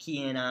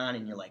key in on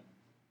and you're like,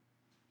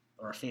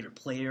 or a favorite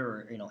player,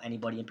 or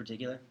anybody in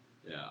particular?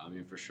 Yeah, I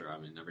mean, for sure. I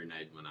mean, every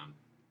night when I'm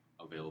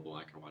available,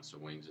 I can watch the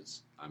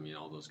Wings.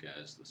 All those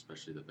guys,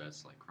 especially the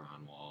vets like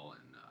Cronwall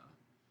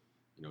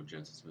and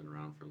Jensen's been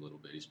around for a little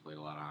bit. He's played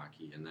a lot of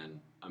hockey. And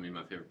then, I mean,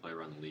 my favorite player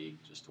around the league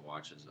just to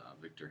watch is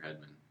Victor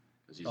Hedman,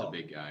 because he's a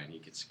big guy and he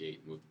can skate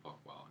and move the puck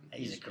well. And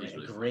He's a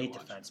really great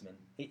defenseman.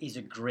 He's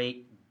a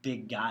great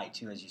big guy,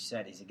 too, as you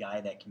said. He's a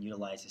guy that can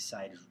utilize his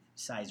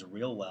size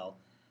real well.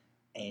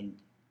 And,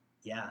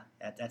 yeah,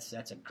 that's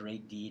a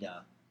great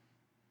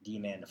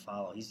D-man to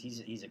follow.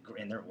 He's a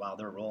great, and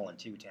they're rolling,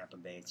 too, Tampa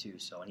Bay, too.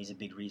 So, and he's a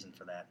big reason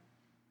for that.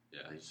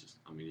 Yeah,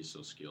 he's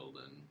so skilled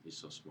and he's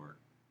so smart.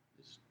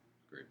 He's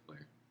a great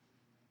player.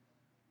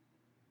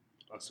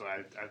 Oh, so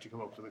I have to come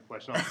up with a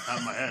question off the top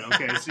of my head.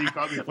 Okay, so you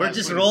caught me. We're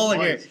just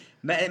rolling here.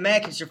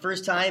 Mac, it's your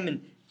first time,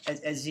 and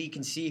as you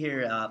can see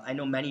here, I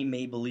know many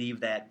may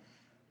believe that,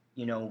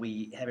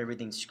 we have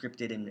everything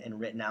scripted and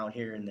written out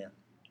here in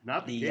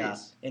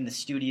in the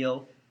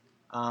studio,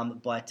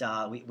 but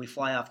we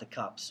fly off the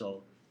cup,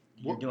 so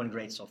you're doing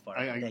great so far.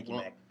 Thank you,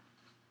 Mac.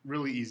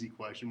 Really easy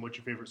question. What's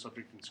your favorite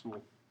subject in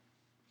school?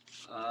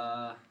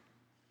 I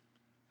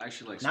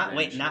actually like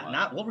Spanish.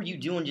 Not what were you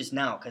doing just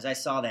now? Because I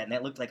saw that, and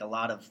that looked like a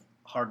lot of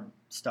hard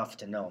stuff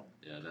to know.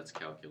 Yeah, that's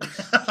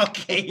calculus.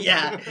 Okay,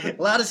 yeah.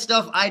 A lot of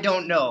stuff I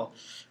don't know.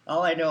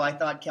 All I know, I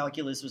thought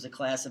calculus was a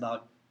class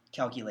about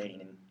calculating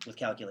and with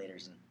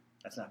calculators, and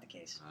that's not the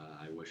case.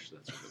 I wish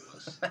that's what it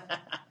was.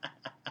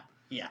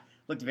 Yeah,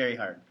 looked very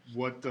hard.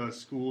 What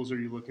schools are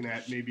you looking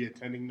at maybe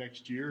attending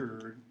next year,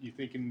 or you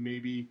thinking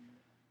maybe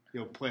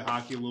play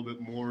hockey a little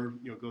bit more,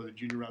 go the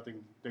junior route,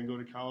 then go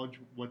to college?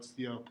 What's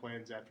the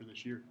plans after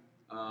this year?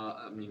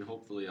 I mean,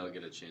 hopefully I'll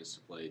get a chance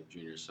to play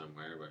junior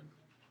somewhere, but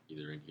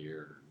either in here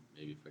or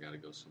maybe if I got to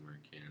go somewhere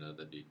in Canada,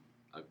 that'd be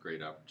a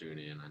great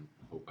opportunity, and I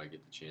hope I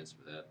get the chance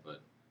for that.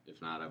 But if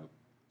not, I've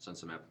sent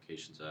some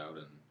applications out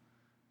and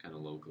kind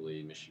of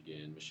locally,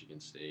 Michigan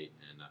State,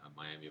 and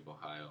Miami of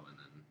Ohio, and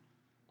then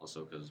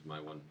also because my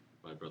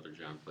brother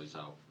John plays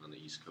out on the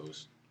East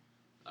Coast,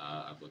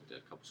 I've looked at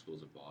a couple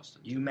schools in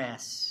Boston.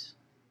 UMass.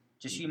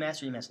 Just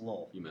UMass or UMass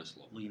Lowell? UMass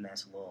Lowell.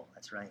 UMass Lowell,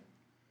 that's right.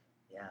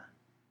 Yeah.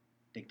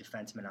 Big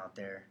defenseman out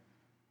there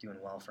doing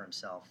well for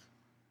himself.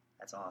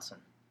 That's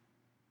awesome.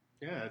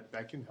 Yeah,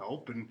 that can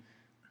help. And,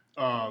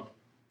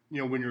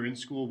 when you're in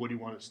school, what do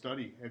you want to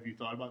study? Have you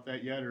thought about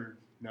that yet, or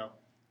no?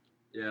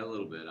 Yeah, a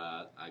little bit.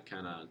 I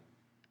kind of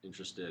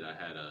interested. I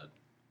had a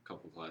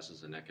couple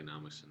classes in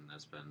economics, and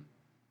that's been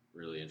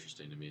really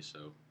interesting to me.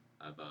 So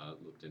I've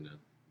looked into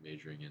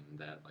majoring in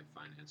that, like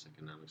finance,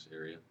 economics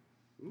area.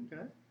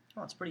 Okay.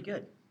 Oh, it's pretty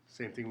good.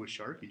 Same thing with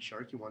Sharky.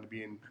 Sharky wanted to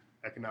be an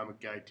economic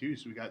guy too,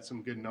 so we got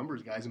some good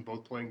numbers guys and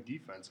both playing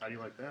defense. How do you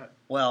like that?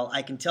 Well,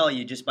 I can tell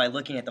you just by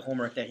looking at the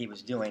homework that he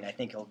was doing, I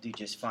think he'll do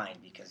just fine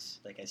because,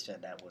 like I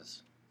said, that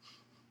was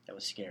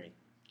scary.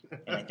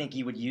 And I think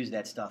he would use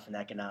that stuff in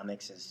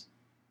economics as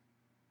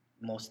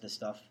most of the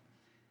stuff.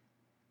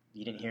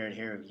 You didn't hear it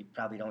here. You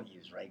probably don't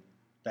use, right,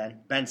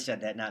 Ben? Ben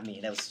said that, not me.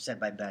 That was said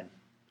by Ben.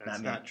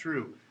 That's not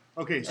true.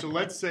 Okay, so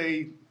let's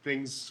say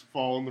things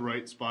fall in the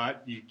right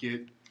spot. You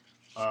get,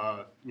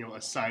 a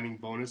signing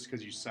bonus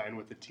because you sign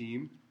with the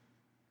team.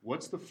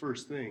 What's the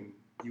first thing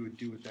you would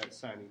do with that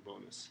signing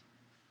bonus?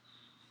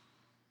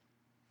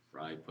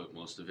 Probably put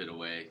most of it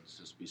away.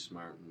 Just be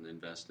smart and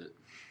invest it.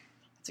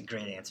 That's a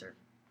great answer.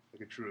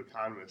 Like a true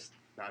economist,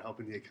 not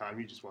helping the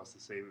economy, just wants to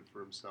save it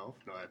for himself.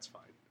 No, that's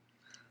fine.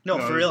 No,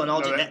 for real.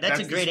 And that's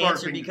a the great smart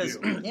answer thing because,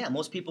 to do. yeah,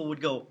 most people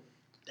would go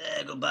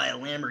buy a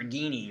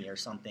Lamborghini or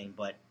something.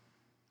 But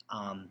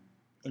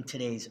in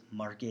today's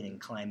market and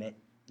climate,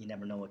 you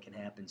never know what can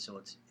happen. So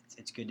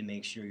it's good to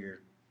make sure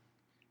you're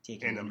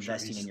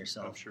investing in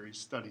yourself. I'm sure he's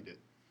studied it,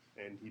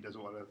 and he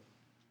doesn't want to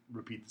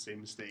repeat the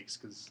same mistakes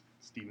because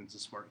Steven's a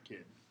smart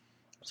kid.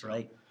 That's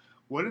right.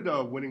 What did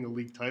winning a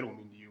league title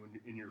mean to you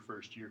in your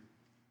first year?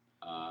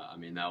 I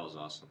mean, that was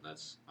awesome.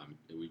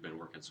 We've been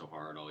working so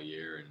hard all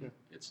year, and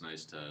it's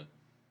nice to.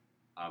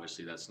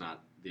 Obviously, that's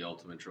not the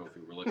ultimate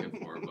trophy we're looking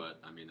for, but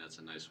I mean, that's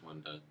a nice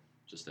one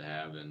to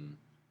have and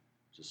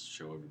just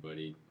show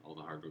everybody all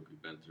the hard work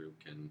we've been through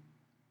can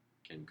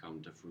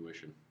come to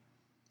fruition.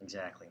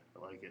 Exactly. I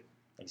like it.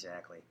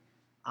 Exactly.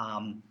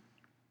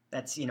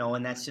 That's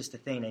and that's just the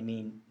thing. I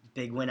mean,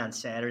 big win on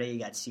Saturday. You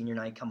got senior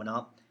night coming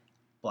up,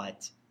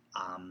 but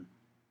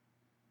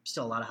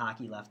still a lot of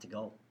hockey left to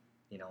go.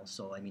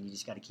 So I mean, you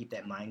just got to keep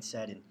that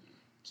mindset and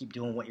keep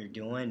doing what you're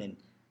doing and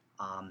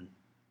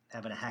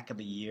having a heck of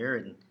a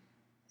year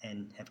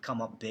and have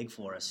come up big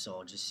for us.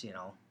 So just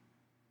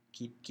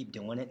keep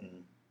doing it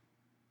and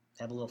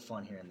have a little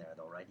fun here and there,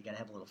 though, right? You got to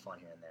have a little fun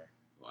here and there.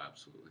 Oh,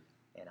 absolutely.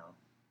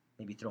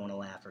 Maybe throw in a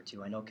laugh or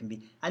two. I know it can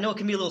be a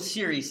little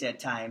serious at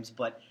times,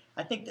 but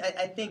I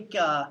think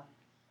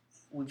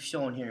we've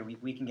shown here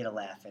we can get a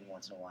laugh in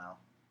once in a while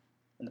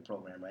in the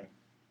program, right?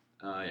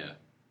 Yeah.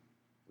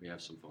 We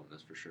have some fun,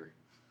 that's for sure.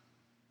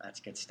 That's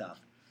good stuff.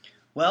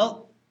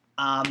 Well,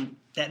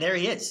 there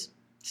he is.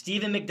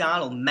 Stephen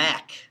McDonald,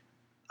 Mac,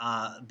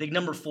 big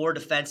number 4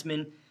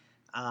 defenseman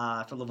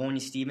for Livonia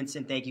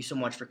Stevenson. Thank you so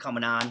much for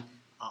coming on.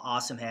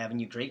 Awesome having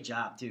you. Great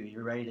job, too.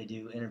 You're ready to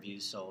do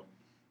interviews, so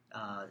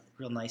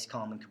real nice,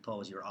 calm, and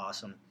composed. You're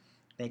awesome.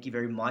 Thank you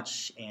very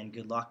much, and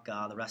good luck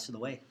the rest of the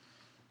way.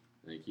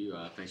 Thank you.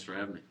 Thanks for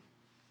having me.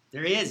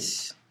 There he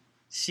is,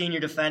 senior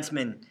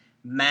defenseman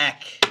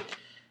Mac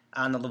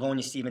on the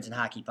Livonia Stevenson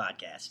Hockey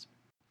Podcast.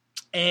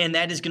 And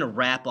that is going to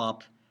wrap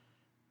up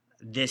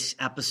this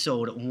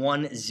episode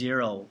 10,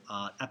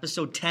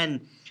 episode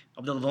 10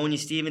 of the Livonia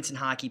Stevenson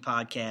Hockey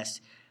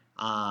Podcast.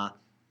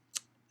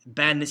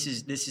 Ben, this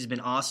has been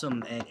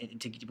awesome,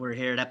 and we're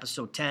here at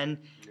episode 10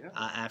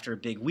 after a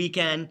big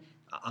weekend,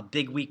 a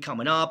big week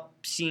coming up,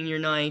 senior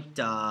night,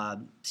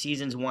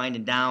 season's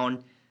winding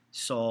down.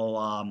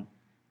 So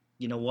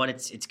you know what?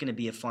 It's going to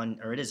be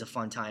it is a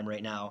fun time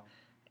right now,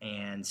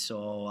 and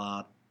so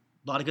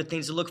a lot of good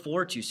things to look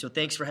forward to. So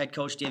thanks for head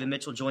coach David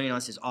Mitchell joining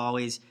us as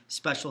always.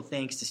 Special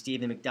thanks to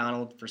Stephen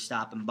McDonald for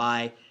stopping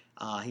by.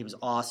 He was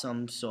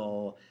awesome.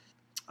 So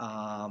as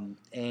our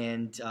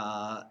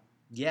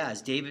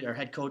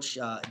head coach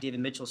David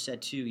Mitchell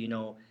said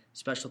too,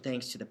 special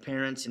thanks to the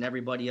parents and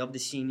everybody of the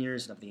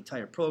seniors and of the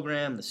entire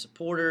program, the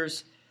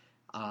supporters.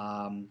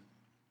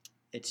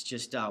 It's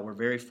just we're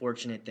very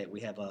fortunate that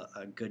we have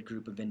a good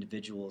group of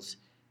individuals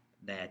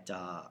that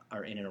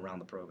are in and around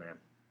the program.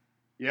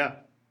 Yeah.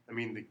 I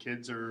mean, the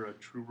kids are a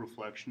true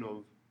reflection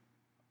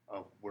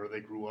of where they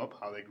grew up,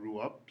 how they grew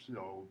up.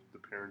 So the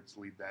parents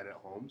lead that at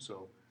home.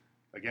 So,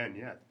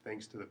 again,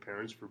 thanks to the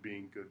parents for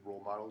being good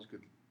role models,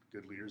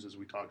 good leaders, as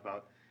we talked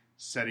about,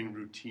 setting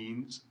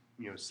routines,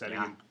 setting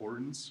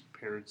importance.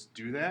 Parents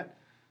do that.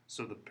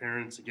 So the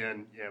parents,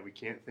 again, we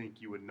can't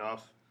thank you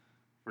enough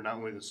for not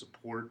only the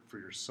support for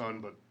your son,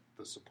 but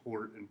the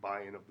support and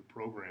buy-in of the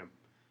program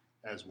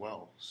as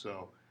well.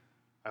 So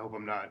I hope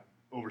I'm not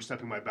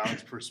overstepping my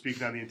bounds for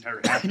speaking on the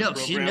entire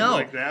program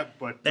like that,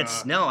 but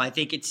I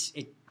think it's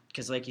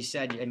because, like you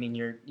said, I mean,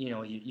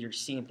 you're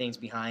seeing things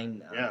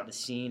behind the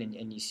scene,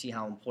 and you see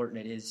how important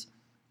it is,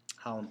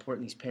 how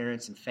important these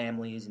parents and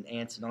families and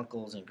aunts and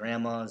uncles and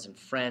grandmas and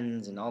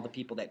friends and all the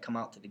people that come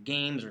out to the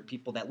games or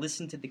people that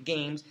listen to the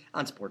games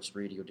on Sports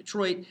Radio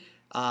Detroit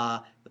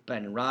with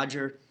Ben and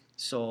Roger.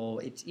 So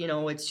it's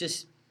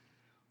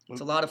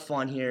a lot of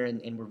fun here,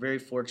 and we're very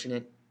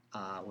fortunate.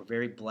 We're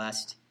very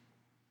blessed.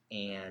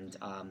 And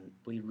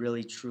we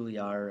really, truly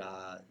are,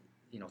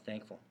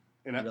 thankful.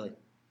 And I was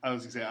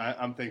going to say,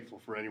 I'm thankful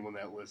for anyone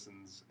that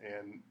listens.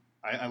 And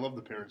I love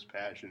the parents'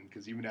 passion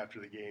because even after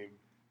the game,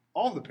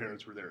 all of the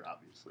parents were there,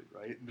 obviously,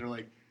 right? And they're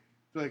like,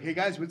 hey,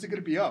 guys, when's it going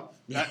to be up?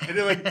 And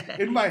they're like,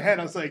 in my head,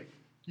 I was like,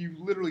 you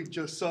literally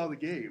just saw the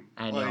game.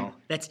 I know.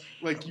 That's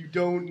you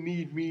don't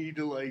need me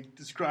to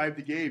describe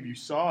the game. You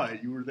saw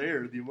it. You were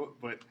there.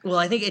 Well,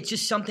 I think it's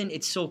just something.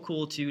 It's so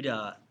cool too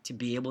to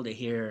be able to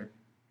hear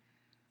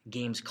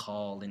games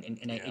called, and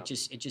it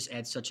just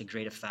adds such a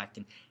great effect.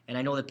 And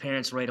I know the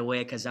parents right away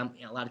because a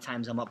lot of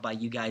times I'm up by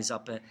you guys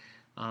up in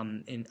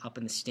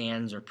the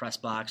stands or press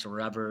box or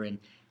wherever, and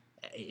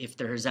if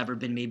there has ever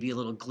been maybe a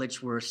little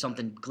glitch where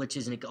something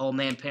glitches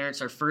and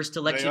parents are first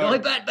to let you know,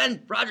 hey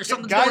Ben, Roger,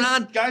 something's going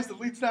on. Guys, the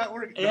lead's not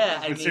working.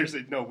 Yeah, but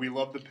seriously, no, we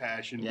love the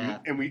passion,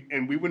 and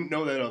we wouldn't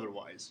know that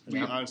otherwise.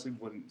 We honestly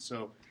wouldn't.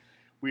 So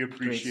we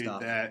appreciate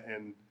that,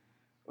 and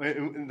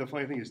the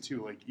funny thing is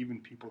too, even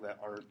people that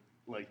aren't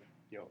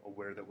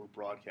aware that we're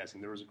broadcasting.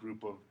 There was a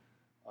group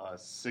of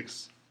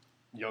 6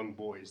 young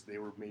boys. They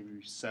were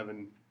maybe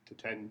 7 to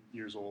 10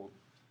 years old.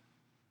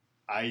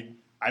 I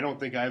don't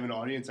think I have an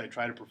audience. I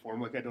try to perform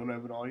like I don't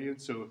have an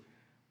audience. So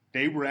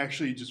they were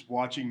actually just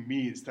watching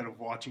me instead of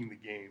watching the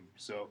game.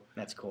 So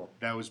that's cool.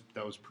 That was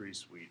pretty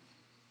sweet.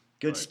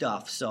 Good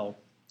stuff. So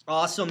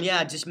awesome.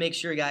 Yeah, just make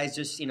sure, guys,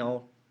 just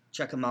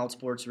check them out.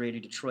 Sports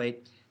Radio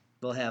Detroit.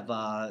 They'll have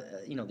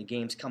the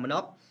games coming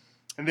up.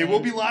 And they will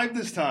be live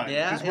this time.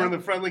 Because we're in the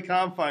friendly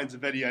confines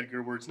of Eddie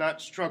Edgar, where it's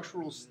not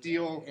structural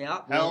steel,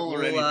 hell,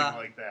 or anything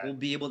like that. We'll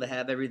be able to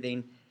have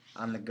everything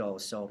on the go.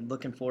 So I'm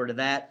looking forward to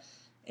that.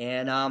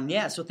 And,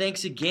 so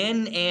thanks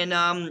again.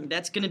 And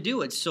that's going to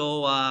do it.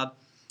 So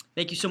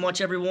thank you so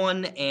much,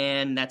 everyone.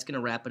 And that's going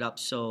to wrap it up.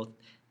 So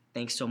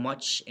thanks so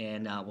much.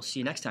 And we'll see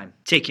you next time.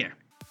 Take care.